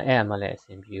အဲ့အမှလည်းအဆ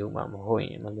င်ပြေဦးမှာမဟုတ်ရ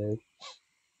င်မလို့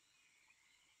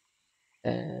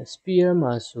spear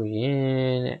မှာဆိုရ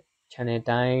င် channel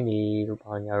တိုင်းတွေလို့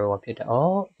ဘာညာတော့ဖြစ်တယ်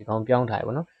ဒီကောင်ပြောင်းထားရ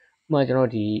ပါတော့ဥပမာကျွန်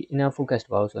တော်ဒီ inner focus တ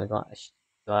ပါလို့ဆိုရင်တော့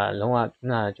လုံးဝခု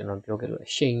နကကျွန်တော်ပြောခဲ့လို့အ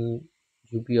ရှိန်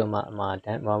ယူပြီးတော့မှ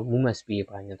movement speed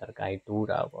ဘာညာတကယ်တိုး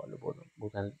တာပေါ့လို့ပုံ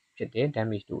စံဖြစ်တယ်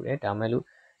damage တိုးတယ်ဒါမဲ့လို့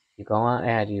ဒီကောင်က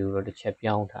အဲ့အဒီကိုတော့တစ်ချက်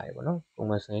ပြောင်းထားရပါတော့ပုံ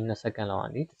မှန်ဆိုရင်2စက္ကန့်လောက်က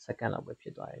နေ1စက္ကန့်လောက်ပဲဖြ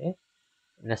စ်သွားတယ်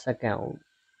2စက္ကန့်ကို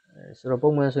ဆိုတော့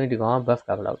ပုံမှန်ဆိုရင်ဒီကောင်က buff က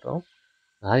ဘယ်လောက်တော့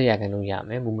90%ရ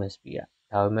မယ် movement speed က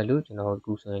ဒါပေမဲ့လို့ကျွန်တော်အ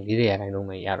ခုဆိုရင်40%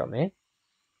ပဲရတော့မယ်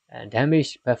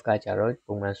damage buff ကကြတော့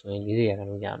ပုံမှန်ဆိုရင်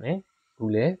40%ရမယ်အခု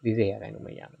လည်း40%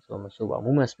ပဲရမယ်ဆိုတော့မဆိုးပါဘူး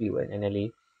movement speed ပဲနည်းနည်းလေး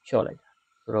short လိုက်တာ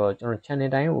ဆိုတော့ကျွန်တော် channel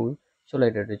တိုင်းကို short လို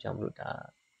က်တဲ့အတွက်ကြောင့်မလို့ဒါ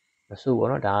မဆိုးပါ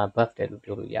တော့ဒါ buff တယ်လို့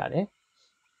ပြောလို့ရတယ်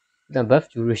ဒါ buff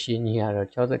duration ကြီးကတော့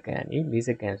6စက္ကန့်ကနေ4စ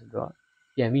က္ကန့်ဆိုတော့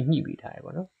ပြန်ပြီးညှိပြီးထားရ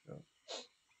ပါတော့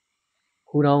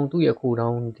cooldown သူ့ရဲ့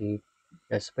cooldown ဒီ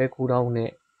spell cooldown နဲ့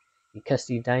ဒီ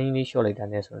casty တိုင်းလေး short လိုက်တာ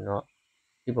နဲ့ဆိုတော့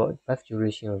ဒီပေါ့ buff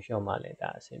duration ကို short မှလည်းဒါ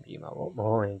အဆင်ပြေမှာပေါ့မ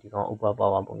ဟုတ်ရင်ဒီကောင် over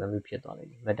power ပုံစံမျိုးဖြစ်သွားလိ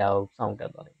မ့်မယ် meta ကိုစောင့်တ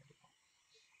က်သွားလိမ့်မယ်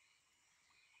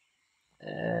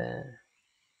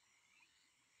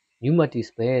new multi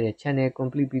spell တဲ့ channel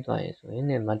complete ပြီးသွားရင်ဆိုရင်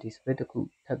ね multi spell တစ်ခု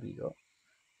ထပ်ပြီးတော့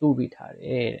တိုးပြီးထားတ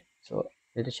ယ်တဲ့ဆို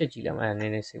တော့တစ်ချက်ကြည့်လိုက်မှန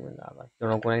ည်းနည်းစိတ်ဝင်စားပါကျွန်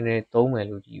တော်ကိုယ်တိုင်လည်းသုံးမယ်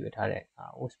လို့ကြည့်ရထားတဲ့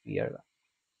spear က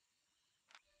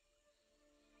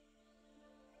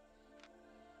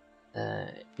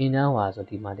inner ဟွာဆို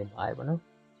ဒီမှာတင်ပါတယ်ပေါ့နော်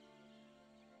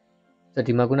ဆို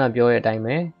ဒီမှာခုနပြောတဲ့အတိုင်း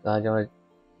ပဲဒါကျွန်တော်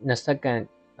2စက္ကန့်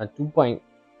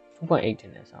2.8တ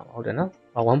င်နေစားပါဟုတ်တယ်နော်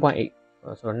1.8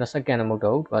 ဆိုတော့2စက္ကန့်တော့မဟုတ်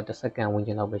တော့ဘူးသူက1စက္ကန့်ဝင်ကျ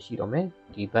င်လောက်ပဲရှိတော့မယ်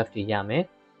ဒီ buff တွေရမယ်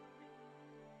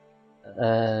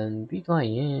ပြီးသွား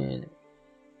ရင်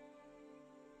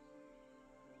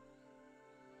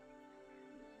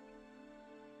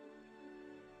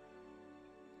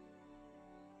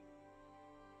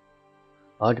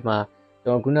ဒီမှာ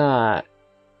ကျွန်တော်ခုန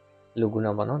လိုခုန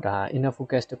ပေါ့နော်ဒါ inner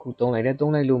focus တစ်ခုသုံးလိုက်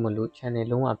လို့မလို့ channel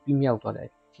လုံးဝပြီးမြောက်သွားတဲ့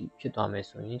အထိဖြစ်သွားမယ်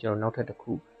ဆိုရင်ကျွန်တော်နောက်ထပ်တစ်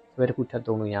ခုဆွဲတစ်ခုထပ်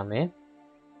သုံးလို့ရမယ်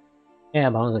အဲ့ဒါ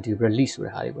ဘာလို့ဆိုဒီ release ဆို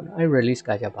တဲ့ဟာလေးပေါ့နော်အဲ့ release က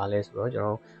ကြပါလဲဆိုတော့ကျွန်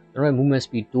တော်ရဲ့ movement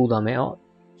speed တိုးသွားမယ်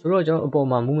ဆိုတော့ကျွန်တော်အပေါ်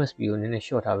မှာ movement speed ကိုနည်းနည်း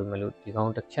short ထားပေးမယ်လို့ဒီကောင်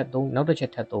တစ်ချက်နောက်တစ်ချ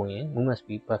က်ထပ်သုံးရင် movement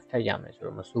speed buff ထပ်ရမယ်ဆို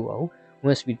တော့မစိုးပါဘူး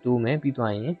movement speed တိုးမယ်ပြီး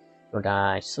သွားရင်ဒါ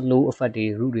slow effect တွေ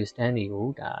root တွေ stand တွေကို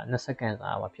ဒါ2စက္ကန့်သာ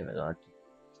ဖြစ်မယ်ဆိုတော့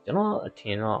ကျွန်တော်အထ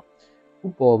င်တော့ဥ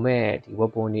ပေါ်မဲ့ဒီ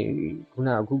weapon တွေခုန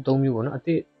အခု3မျိုးပေါ့နော်အသ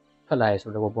စ်ထွက်လာရ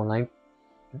ဆိုတော့ weapon line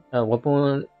weapon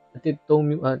အသစ်3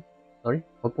မျိုးsorry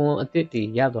weapon အသစ်တွေ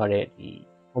ရသွားတဲ့ဒီ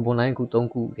weapon line အခု3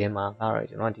ခုထဲမှာကတော့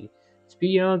ကျွန်တော်ဒီ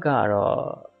spear ကတော့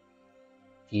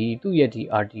ဒီသူ့ရဲ့ဒီ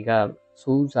RT က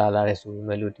စိုးစားလာတယ်ဆိုပေ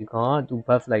မဲ့လို့ဒီကောင်ကသူ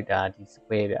buff လိုက်တာဒီ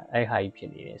square ပြအဲ့ဟာကြီးဖြစ်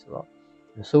နေတယ်ဆိုတော့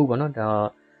မစိုးပေါ့နော်ဒါ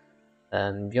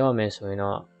ပြောရမယ်ဆိုရင်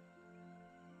တော့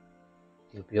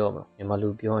ဒီပြောမှာမြန်မာလူ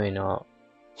ပြောရင်တော့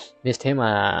miss ထဲ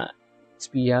မှာ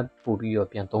spear ပို့ပြီးတော့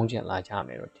ပြန်3ချက်လာကြမ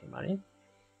ယ်တော့ထင်ပါတယ်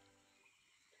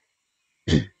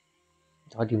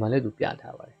တော့ဒီမှာလည်းသူပြ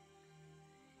ထားပါတယ်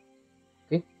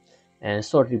okay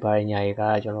sort ဒီပါညာရေးက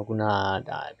ကျွန်တော်ခုန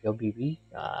ဒါပြောပြီးပြီ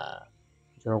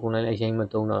ကျွန်တော်ခုနလည်းအရင်မ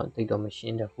သုံးတော့သိတော့မရှ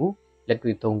င်းတတ်ဘူးလက်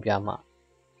တွေ့သုံးပြမှ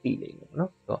သိလိမ့်မယ်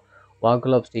နော်ဆိုတော့ wall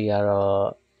gloves တွေကတော့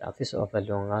ဒါ fist of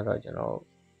balloon ကတော့ကျွန်တော်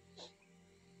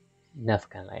nerf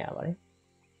ခံလိုက်ရပါတယ်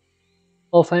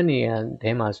often နေရာ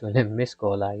ထဲမှာဆိုရင် miss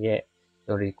caller ရဲ့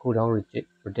sorry cooldown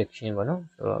reduction ပေါ့နော်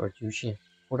ဆိုတော့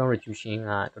cooldown reduction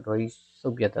ကတော်တော်ကြီးစု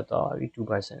ပ်ပြတ်တတ်သွားပြီ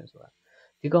 2% ဆိုတာ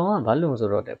ဒီကောင်ကဘာလို့ဆို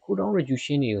တော့ cooldown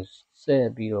reduction တွေကိုဆက်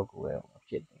ပြီးတော့ကိုယ်ပဲ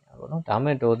ဖြစ်နေတာပေါ့နော်ဒါ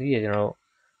မဲ့တော်သေးရဲ့ကျွန်တော်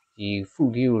ဒီ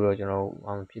food လေးကိုတော့ကျွန်တော်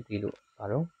မဖြစ်သေးလို့ဘာ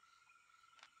လို့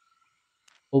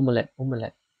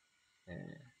omelette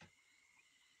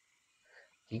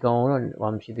ဒီကောင်တော့ဘာ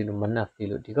မဖြစ်သေးလို့မနှက်သေး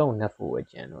လို့ဒီကောင်ကိုနှက်ဖို့ပဲ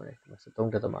ကြံတော့တယ်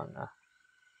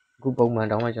73.5အခုပုံမှန်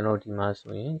တောင်းမှကျွန်တော်ဒီမှာ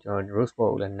ဆိုရင်ကျွန်တော် rose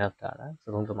ball ကိုလည်း nerf ထားတာ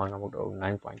73.5မဟုတ်တော့ဘူး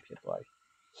9 point ဖြစ်သွားပြီ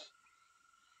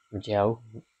မကြောက်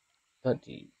တော့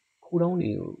ဒီခိုးတောင်း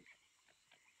တွေကို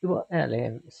ဒီပေါ့အဲ့ဒါလည်း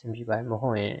အဆင်ပြေပါတယ်မဟု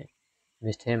တ်ရင်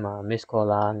miss ထဲမှာ miss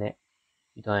caller နဲ့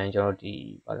ပြီးတော့ရင်ကျွန်တော်ဒီ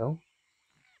ဘာလို့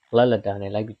blood letter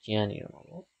နဲ့လိုက်ပြီးကျန်းနေတော့မှာ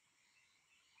ပေါ့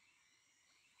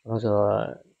ဘာလို့ဆိုတော့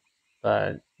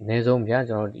အနည်းဆုံးဗျာ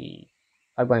ကျွန်တော်ဒီ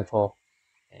 5.4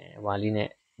 ဟွာလေးနဲ့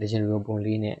legendary weapon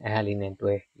လေးနဲ့အဲ့ဟာလေးနဲ့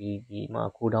တွဲဒီမှာ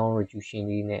cooldown reduction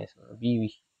လေးနဲ့ဆိုတော့ပြီးပြီ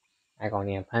အဲ့ကောင်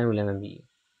တွေကဖမ်းလို့လည်းမပြီး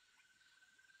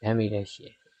ဒမ်းမိလည်းရှ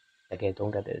ည်တကယ်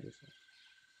သုံးတတ်တယ်လို့ဆို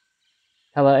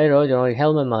ထားပါအဲ့တော့ကျွန်တော်ဒီ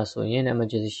helmet မှာဆိုရင်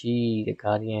emergency ဒီ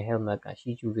guardian helmet က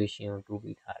sheet duration ကိုတိုး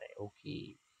ပေးထားတယ် okay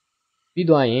ပြီး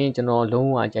သွားရင်ကျွန်တော်လုံး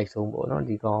ဝအကြိုက်ဆုံးပေါ့နော်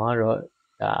ဒီကောင်ကတော့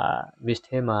ဒါ miss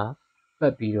ထဲမှာပ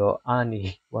တ်ပြီးတော့အားနေ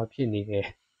ဟိုဖြစ်နေတယ်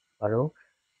ဘာလို့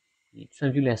ဒီ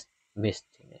turbulence miss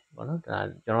တင်တယ်ပေါ့နော်ဒါ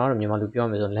ကျွန်တော်ကတော့မြန်မာလူပြော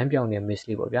မယ်ဆိုလမ်းပြောင်းနေတဲ့ miss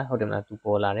လေးပေါ့ဗျာဟုတ်တယ်မလားသူ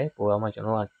ပေါ်လာတယ်ပေါ်တော့မှကျွန်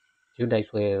တော်ကရုပ်တိုက်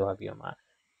ဆွဲသွားပြီးတော့မှ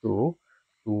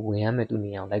သူဝင်ရမယ်သူ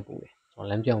နေအောင်လိုက်ပို့တယ်ကျွန်တော်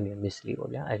လမ်းပြောင်းနေတဲ့ miss လေးပေါ့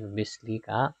ဗျာအဲ့ miss လေး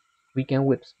က weekend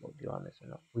whips ပေါ့ပြောရမယ်ဆို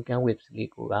တော့ weekend whips လေး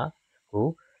ကို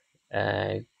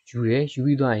ယူ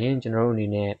ပြီးသွားရင်ကျွန်တော်တို့အနေ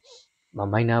နဲ့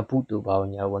minor boot တို့ပါ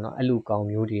ညာပေါ့နော်အဲ့လိုကောင်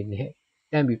မျိုးတွေနဲ့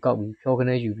တန့်ပြီးကောက်ပြီးဖြောက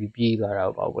နေယူပြီးပြေးသွားတာ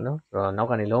ပေါ့ပေါ့နော်ဆိုတော့နောက်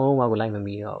ကနေလုံးဝကိုလိုက်မ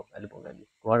မီတော့အဲ့လိုပုံစံမျိုး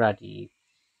ကိုကဒီ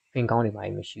fin ကောင်းတွေပါ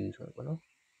မရှိဘူးဆိုတော့ပေါ့နော်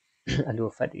အဲ့လို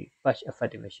effect တွေ patch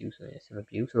effect တွေမရှိဘူးဆိုရင်အဆင်မ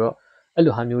ပြေဘူးဆိုတော့အဲ့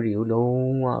လိုဟာမျိုးတွေကို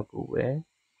လုံးဝကိုပဲ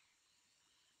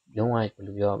လုံးဝဘယ်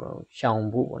လိုပြောရမလဲရှောင်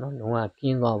ဖို့ပေါ့နော်လုံးဝပြ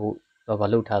င်းသွားဖို့တော့ဘာ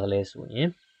လုပ်ထားသလဲဆိုရင်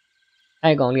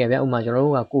အဲ့ကောင်လေးကဗျဥမာကျွန်တော်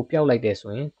တို့ကကိုပျောက်လိုက်တယ်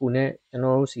ဆိုရင်ကိုနဲ့ကျွန်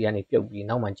တော်တို့စီကနေပြုတ်ပြီး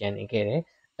နောက်မှကြံနေခဲ့တယ်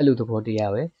အဲ့လိုသဘောတ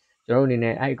ရားပဲကျွန်တော်တို့အနေ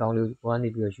နဲ့အဲ့အကောင်လေးကိုကနေ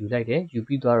ပြီးတော့ယူလိုက်တယ်ယူ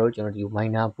ပြီးသွားတော့ကျွန်တော်ဒီ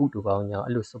minor boot တို့ပေါင်းညောင်း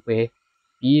အဲ့လိုစပယ်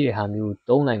ပြီးတဲ့ဟာမျိုး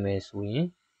သုံးနိုင်မယ်ဆိုရင်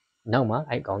နောက်မှ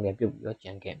အဲ့အကောင်လေးပြုတ်ပြီးတော့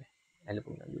ကြံခဲ့မယ်အဲ့လို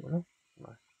ပုံစံမျိုးပေါ့နော်ဒီ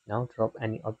မှာ now drop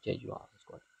any object you are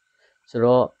squad ဆို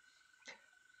တော့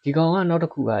ဒီကောင်ကနောက်တ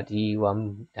စ်ခုကဒီဟို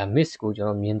ဒါ miss ကိုကျွန်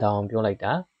တော်မြင်တောင်ပြောလိုက်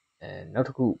တာနောက်တ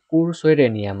စ်ခုကိုးဆွဲ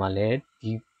တဲ့နေရာမှာလည်း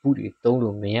ဒီ boot တွေသုံး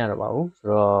လို့မရတော့ပါဘူးဆို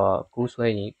တော့ကိုးဆွဲ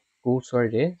ရင်ကိုးဆွဲ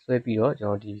တယ်ဆွဲပြီးတော့ကျွန်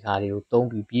တော်ဒီဟာတွေကိုသုံး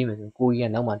ပြီးပြေးမယ်ဆိုရင်ကိုးကြီးက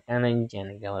နောက်မှတန်းတိုင်းကြံ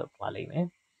နေတော့ပါလိမ့်မယ်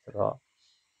ဆိုတော့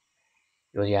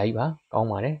ရောစရာကြီးပါကောင်း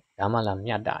ပါတယ်ဒါမှလာ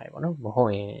မြတ်တာရယ်ပေါ့နော်မဟု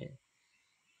တ်ရင်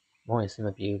စင်မ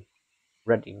ပြေ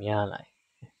red တွေများလာ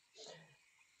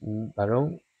ဘာလို့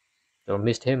ကျွန်တော်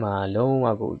miss ထဲမှာလုံးဝ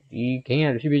ကိုဒီ game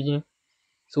ကဖြည်းဖြည်းချင်း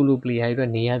solo player တွေအတွက်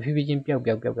နေရာဖြည်းဖြည်းချင်းပျောက်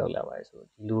လာပါတယ်ဆို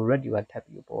ဒီလို red တွေကထပ်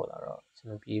ပြီးပေါ်လာတော့စင်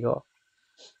မပြေတော့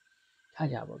ထား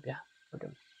ကြပါဗျာ ဟုတ်တ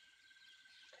ယ်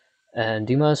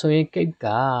ဒီမှာဆိုရင် cape က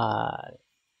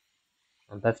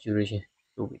buff duration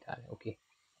လုပ်ပေးထားတယ် okay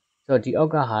ဆိုတော့ဒီအော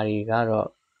က်ကဟာတွေကတော့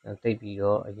တိတ်ပြီး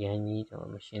တော့အရင်ကြီးကျွန်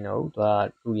တော်မရှင်းတော့ဘူး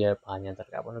သူရဲ့ဘာညာတက်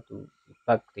ကပေါ့နော်သူ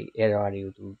bug တွေ error တွေ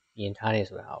ကိုသူပြင်ထားတယ်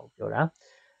ဆိုတာကိုပြောတာ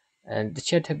တစ်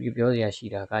ချက်ထပ်ပြီးပြောစရာရှိ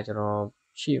တာကကျွန်တော်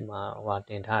ရှေ့မှာဟိုတ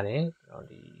င်ထားတယ်ကျွန်တော်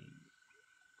ဒီ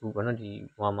ခုပေါ့နော်ဒီ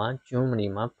ဟိုမှာ Germany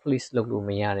မှာ please လုပ်လို့မ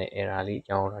ရတဲ့ error လေးအ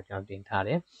ကြောင်းတော့ကျွန်တော်တင်ထားတ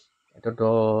ယ်တော်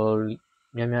တော်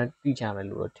များများသိကြမယ်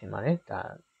လို့တော့ထင်ပါတယ်ဒါ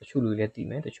တချို့လူလည်းသိ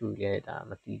မယ်တချို့လူလည်းဒါ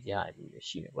မသိကြဘူးလည်း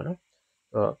ရှိတယ်ပေါ့နော်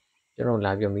ဆိုတော့ကျွန်တော်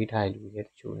လာပြီးမေးထားတဲ့လူတွေတ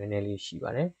ချို့နည်းနည်းလေးရှိပါ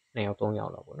တယ်2ယောက်3ယော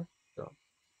က်လောက်ပေါ့နော်ဆိုတော့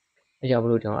အဲကြောင့်မ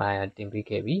လို့ကျွန်တော်အားတင်ပေး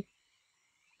ခဲ့ပြီ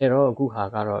အဲ့တော့အခုဟာ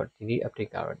ကတော့ဒီနေ့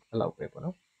update ကတော့ဒီလောက်ပဲပေါ့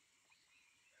နော်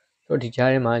ဆိုတော့ဒီကြား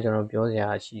ထဲမှာကျွန်တော်ပြောစရာ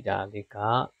ရှိတာလေးက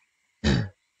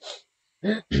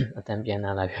အတန်ပြန်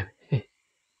လာပြန်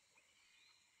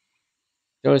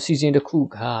ကျွန်တော် season တစ်ခု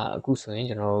ကအခုဆိုရင်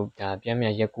ကျွန်တော်ဒါပြန်ပြ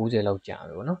န်ရက်90လောက်ကြာ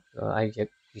ပြီပေါ့နော်ဆိုတော့အဲဒီ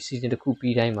ဒီ season တစ်ခု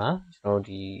ပြီးတိုင်းမှာကျွန်တော်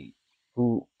ဒီခု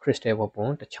crystal weapon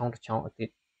တစ်ချောင်းအသစ်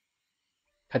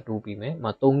ထပ်တိုးပြီးမယ်။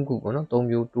3ခုပေါ့နော်3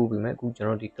မျိုးတိုးပြီးမယ်အခုကျွန်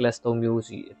တော်ဒီ class 3မျိုး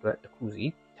စီအတွက်တစ်ခုစီ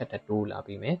ထပ်တိုးလာ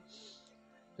ပြီးမယ်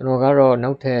။ကျွန်တော်ကတော့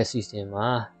နောက်ထပ် season မှာ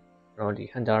ကျွန်တော်ဒီ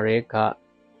hunter ရဲက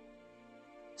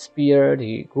spear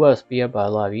ဒီခုက spear ပါ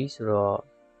လာပြီဆိုတော့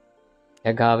ရ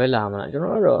ကာပဲလာမှာကျွန်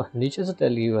တော်ကတော့ nature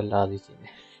step လေးပဲလာစီချင်တ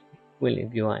ယ်။ဝင်လင်း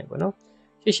ပြောရရင်ပေါ့နော်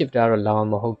။ shifter တော့လာမှာ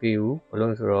မဟုတ်သေးဘူးဘ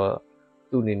လို့ဆိုတော့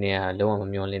သူ့အနေနဲ့ကလုံးဝမ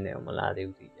မျောလင်းနေအောင်မလာသေး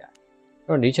ဘူးသိကြ။အဲ့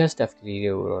တော့ nature step လေး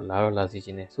တွေကိုတော့လာစီချ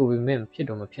င်တယ်ဆိုပေမဲ့ဖြစ်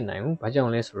တော့မဖြစ်နိုင်ဘူး။ဘာကြော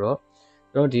င့်လဲဆိုတော့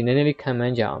ကျွန်တော်ဒီနည်းနည်းလေးခံမှ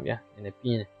န်းကြအောင်ဗျာ။နည်းနည်းပြ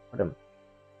င်းတယ်ဟုတ်တယ်မလား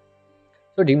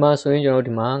။ဆိုတော့ဒီမှာဆိုရင်ကျွန်တော်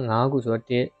ဒီမှာ9ခုဆိုတော့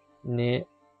1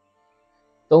 2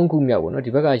 3ခုမြောက်ပေါ့နော်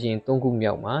ဒီဘက်ကရှင်3ခု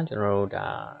မြောက်မှာကျွန်တော်တို့ဒါ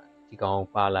ဒီကောင်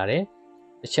ပါလာတယ်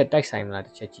တစ်ချက်တိုက်ဆိုင်မလားတ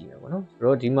စ်ချက်ကြည့်မယ်ပေါ့နော်ဆို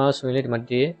တော့ဒီမှာဆိုရင်လေဒီမှာ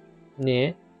1 2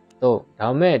 3ဒါ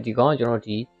မဲ့ဒီကောင်ကကျွန်တော်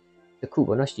ဒီတစ်ခု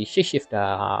ပေါ့နော်ဒီ shifter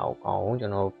ဟာကောင်ကိုကျွ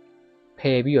န်တော်ဖ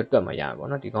ယ်ပြီးတော့တွက်မှရမယ်ပေါ့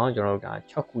နော်ဒီကောင်ကကျွန်တော်တို့ဒါ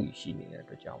6ခုရှိနေတဲ့အ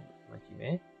တွက်ကြောင့်မကြည့်မ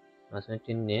ယ်ဒါဆိုရ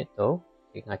င်1 2 3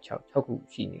 4 5 6ခု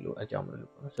ရှိနေလို့အကြောင်းမ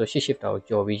လို့ပေါ့နော်ဆိုတော့ shifter ကို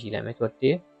ကြော်ပြီးရှိလိုက်မယ်ဆိုတော့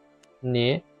1 2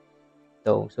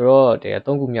 3ဆိုတော့တကယ်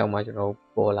3ခုမြောက်မှာကျွန်တော်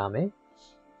ပေါ်လာမယ်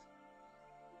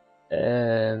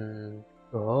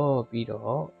တော့ပြီး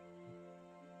တော့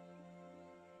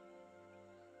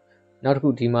နောက်တစ်ခု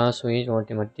ဒီမှာဆိုရင်ကျွန်တော်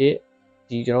ဒီမှာ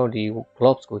ဒီကျွန်တော်ဒီ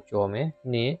gloves ကိုကြော်မယ်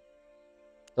2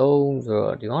 3ဆို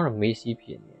တော့ဒီကောင်ကတော့ Messi ဖြ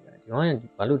စ်နေတာဒီကောင်က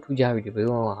ဘာလို့ထူးခြားပြီဒီဘယ်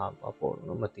ကောင်ဟာပေါ့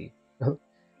လို့မသိ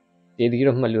ဒီ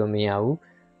တော့မှတ်လို့မရဘူး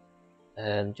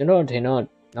ကျွန်တော်ထင်တော့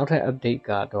နောက်ထပ် update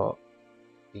ကတော့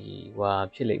ဒီဟို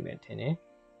ဖြစ်လိမ့်မယ်ထင်တယ်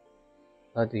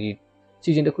ဒီ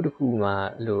season တစ်ခုမှာ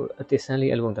အဲ့လိုအသစ်ဆန်း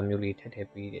လေးအလုံးတစ်မျိုးလေးထည့်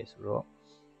ပေးတယ်ဆိုတော့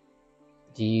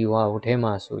ဒီဟိုထဲ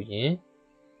မှာဆိုရင်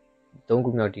3ခု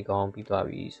မြောက်ဒီကောင်ပြီးသွား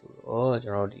ပြီဆိုတော့ကျွ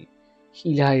န်တော်ဒီဟီ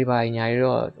လာတွေပါညာတွေ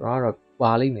တော့ကျွန်တော်ကတော့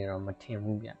ပါလိမ့်မယ်တော့မထင်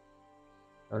ဘူးဗျ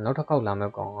နောက်တစ်ခေါက်လာ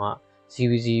မဲ့ကောင်က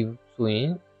CVC ဆိုရင်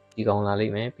ဒီကောင်လာလိ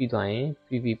မ့်မယ်ပြီးသွားရင်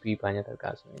PVP ဘာညာတက်က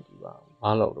ဆိုရင်ဒီပါဘာ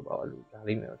လို့တော့ပါလို့လာ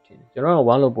လိမ့်မယ်တော့ထင်တယ်ကျွန်တော်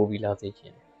က1လို့ပို့ပြီးလာစေချ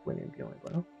င်တယ်ဝင်နေပြောမယ်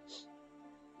ပေါ့နော်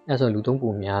အဲ့ဆိုလူ3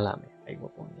ပုံများလာမယ်အဲ့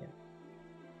ပုံနေ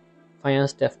fire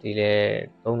staff တွေလည်း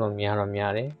3တော့များ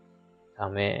တယ်ဒါ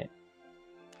မဲ့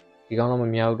ဒီကောင်တော့မ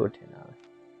များဘူးလို့ထင်တာ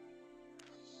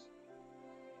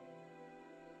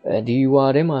ဒီဟွာ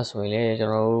ထဲမှာဆိုရင်လည်းကျွ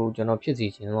န်တော်ဖြစ်စီ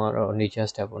ခြင်းတော့ nature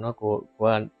step ပေါ့နော်ကိုက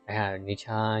အဲ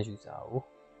nature user ကို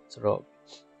ဆိုတော့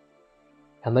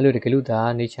ဒါမှလို့တကယ်လို့ဒါ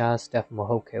nature step မ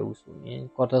ဟုတ်ခဲ့ဘူးဆိုရင်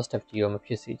quarter step ကြီးတော့မဖြ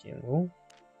စ်စေခြင်းဘူး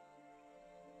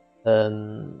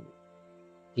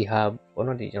ဒီဟာပေါ့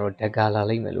နော်ဒီကျွန်တော် dagger လာ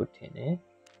လိမ့်မယ်လို့ထင်တယ်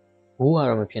ဘိုးက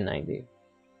တော့မဖြစ်နိုင်သေး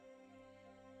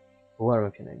ဘူး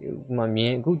ဥမာမြ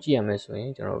င်အခုကြည့်ရမယ်ဆိုရ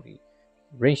င်ကျွန်တော်ဒီ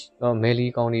range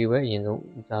melee ကောင်တွေပဲအရင်ဆုံး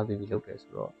ဦးစားပေးပြီးလုပ်တယ်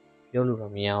ဆိုတော့ပြောလို့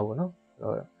တော့မရဘူးပေါ့နော်ဆို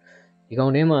တော့ဒီကော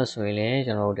င်ထဲမှာဆိုရင်လည်း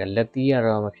ကျွန်တော်တို့လက်သီးက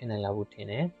တော့မဖြစ်နိုင်လောက်ဘူးထင်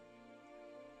တယ်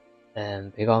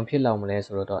ဘယ်ကောင်ဖြစ်လောက်မလဲ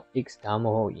ဆိုတော့ X ဒါမ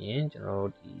ဟုတ်ရင်ကျွန်တော်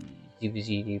တို့ဒီ GPC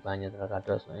ဒီဘာညာဆိုတာက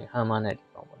တော့ဆိုရင် hammer နဲ့ဒီ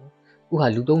ကောင်ပေါ့နော်အခုဟာ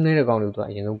လူသုံးနေတဲ့ကောင်တွေကို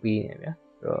အရင်ဆုံးပေးနေဗျာ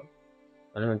ဆိုတော့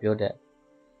ဘာလို့မပြောတတ်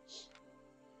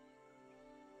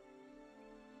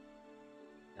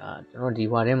ကျွန်တော်ဒီ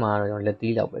ဟွာထဲမှာတော့ကျွန်တော်လက်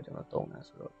သီးလောက်ပဲကျွန်တော်သုံးတာ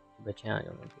ဆိုတော့ဒီဘက်ချမ်းက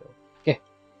ကျွန်တော်ပြောကဲ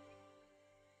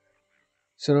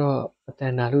ဆိုတော့အတ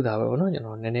န်နာလို့တာပဲဗောနော်ကျွန်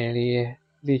တော်နည်းနည်းလေး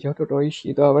လေကြောတော်တော်ကြီးရှိ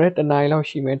သွားပါတယ်တနားရီလောက်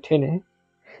ရှိမယ်ထင်တယ်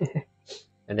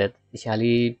အဲ့ဒါတခြား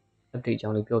လေး update ကြော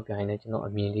င်းလေးပြောပြရင်လည်းကျွန်တော်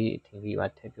အမြင်လေးအထင်ကြီးပါ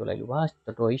ထည့်ပြောလိုက်လို့ပါ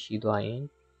တော်တော်ကြီးရှိသွားရင်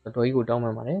တော်တော်ကြီးကိုတောင်းပ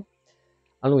န်ပါတယ်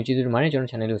အားလုံးကျေးဇူးတင်ပါတယ်ကျွန်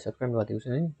တော် channel လေးကို subscribe လုပ်ပါသေးဦး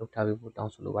ဆိုရင်လုပ်ထားပေးဖို့တော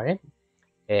င်းဆိုလိုပါတယ်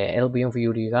Albion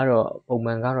video တွေကတော့ပုံ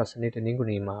မှန်ကတော့စနေတနင်္ဂ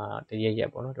နွေမှာတရက်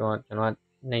ပေါ့နော်ကျွန်တော်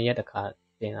2ရက်တစ်ခါ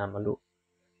တင်တာမလို့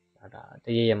ဒါတ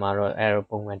ရက်မှာတော့အဲ့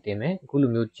ပုံမှန်တင်မယ်အခု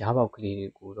လိုမျိုးဂျားပေါက်ကလေးတွေ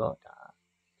ကိုတော့ဒါ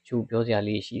တချို့ ချို့ပြောစရာ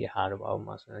လေးရှိတဲ့ဟာတော့ဘာလို့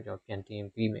မှဆိုတော့ကျွန်တော်ပြန်တင်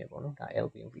ပြီးမယ်ပေါ့နော်ဒါ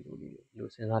Albion ဗီဒီယိုလေး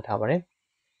လို့စဉ်းစားထားပါတယ်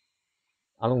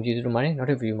အားလုံးကျေးဇူးတင်ပါတယ်နောက်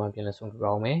တစ်ဗီဒီယိုမှာပြန်လည်ဆုံတွေ့ပါ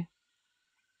အောင်မယ်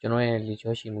ကျွန်တော်ရဲ့လေ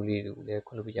ချောရှိမှုလေးတွေကိုလည်း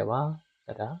ခွင့်ပြုကြပါတ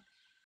တာ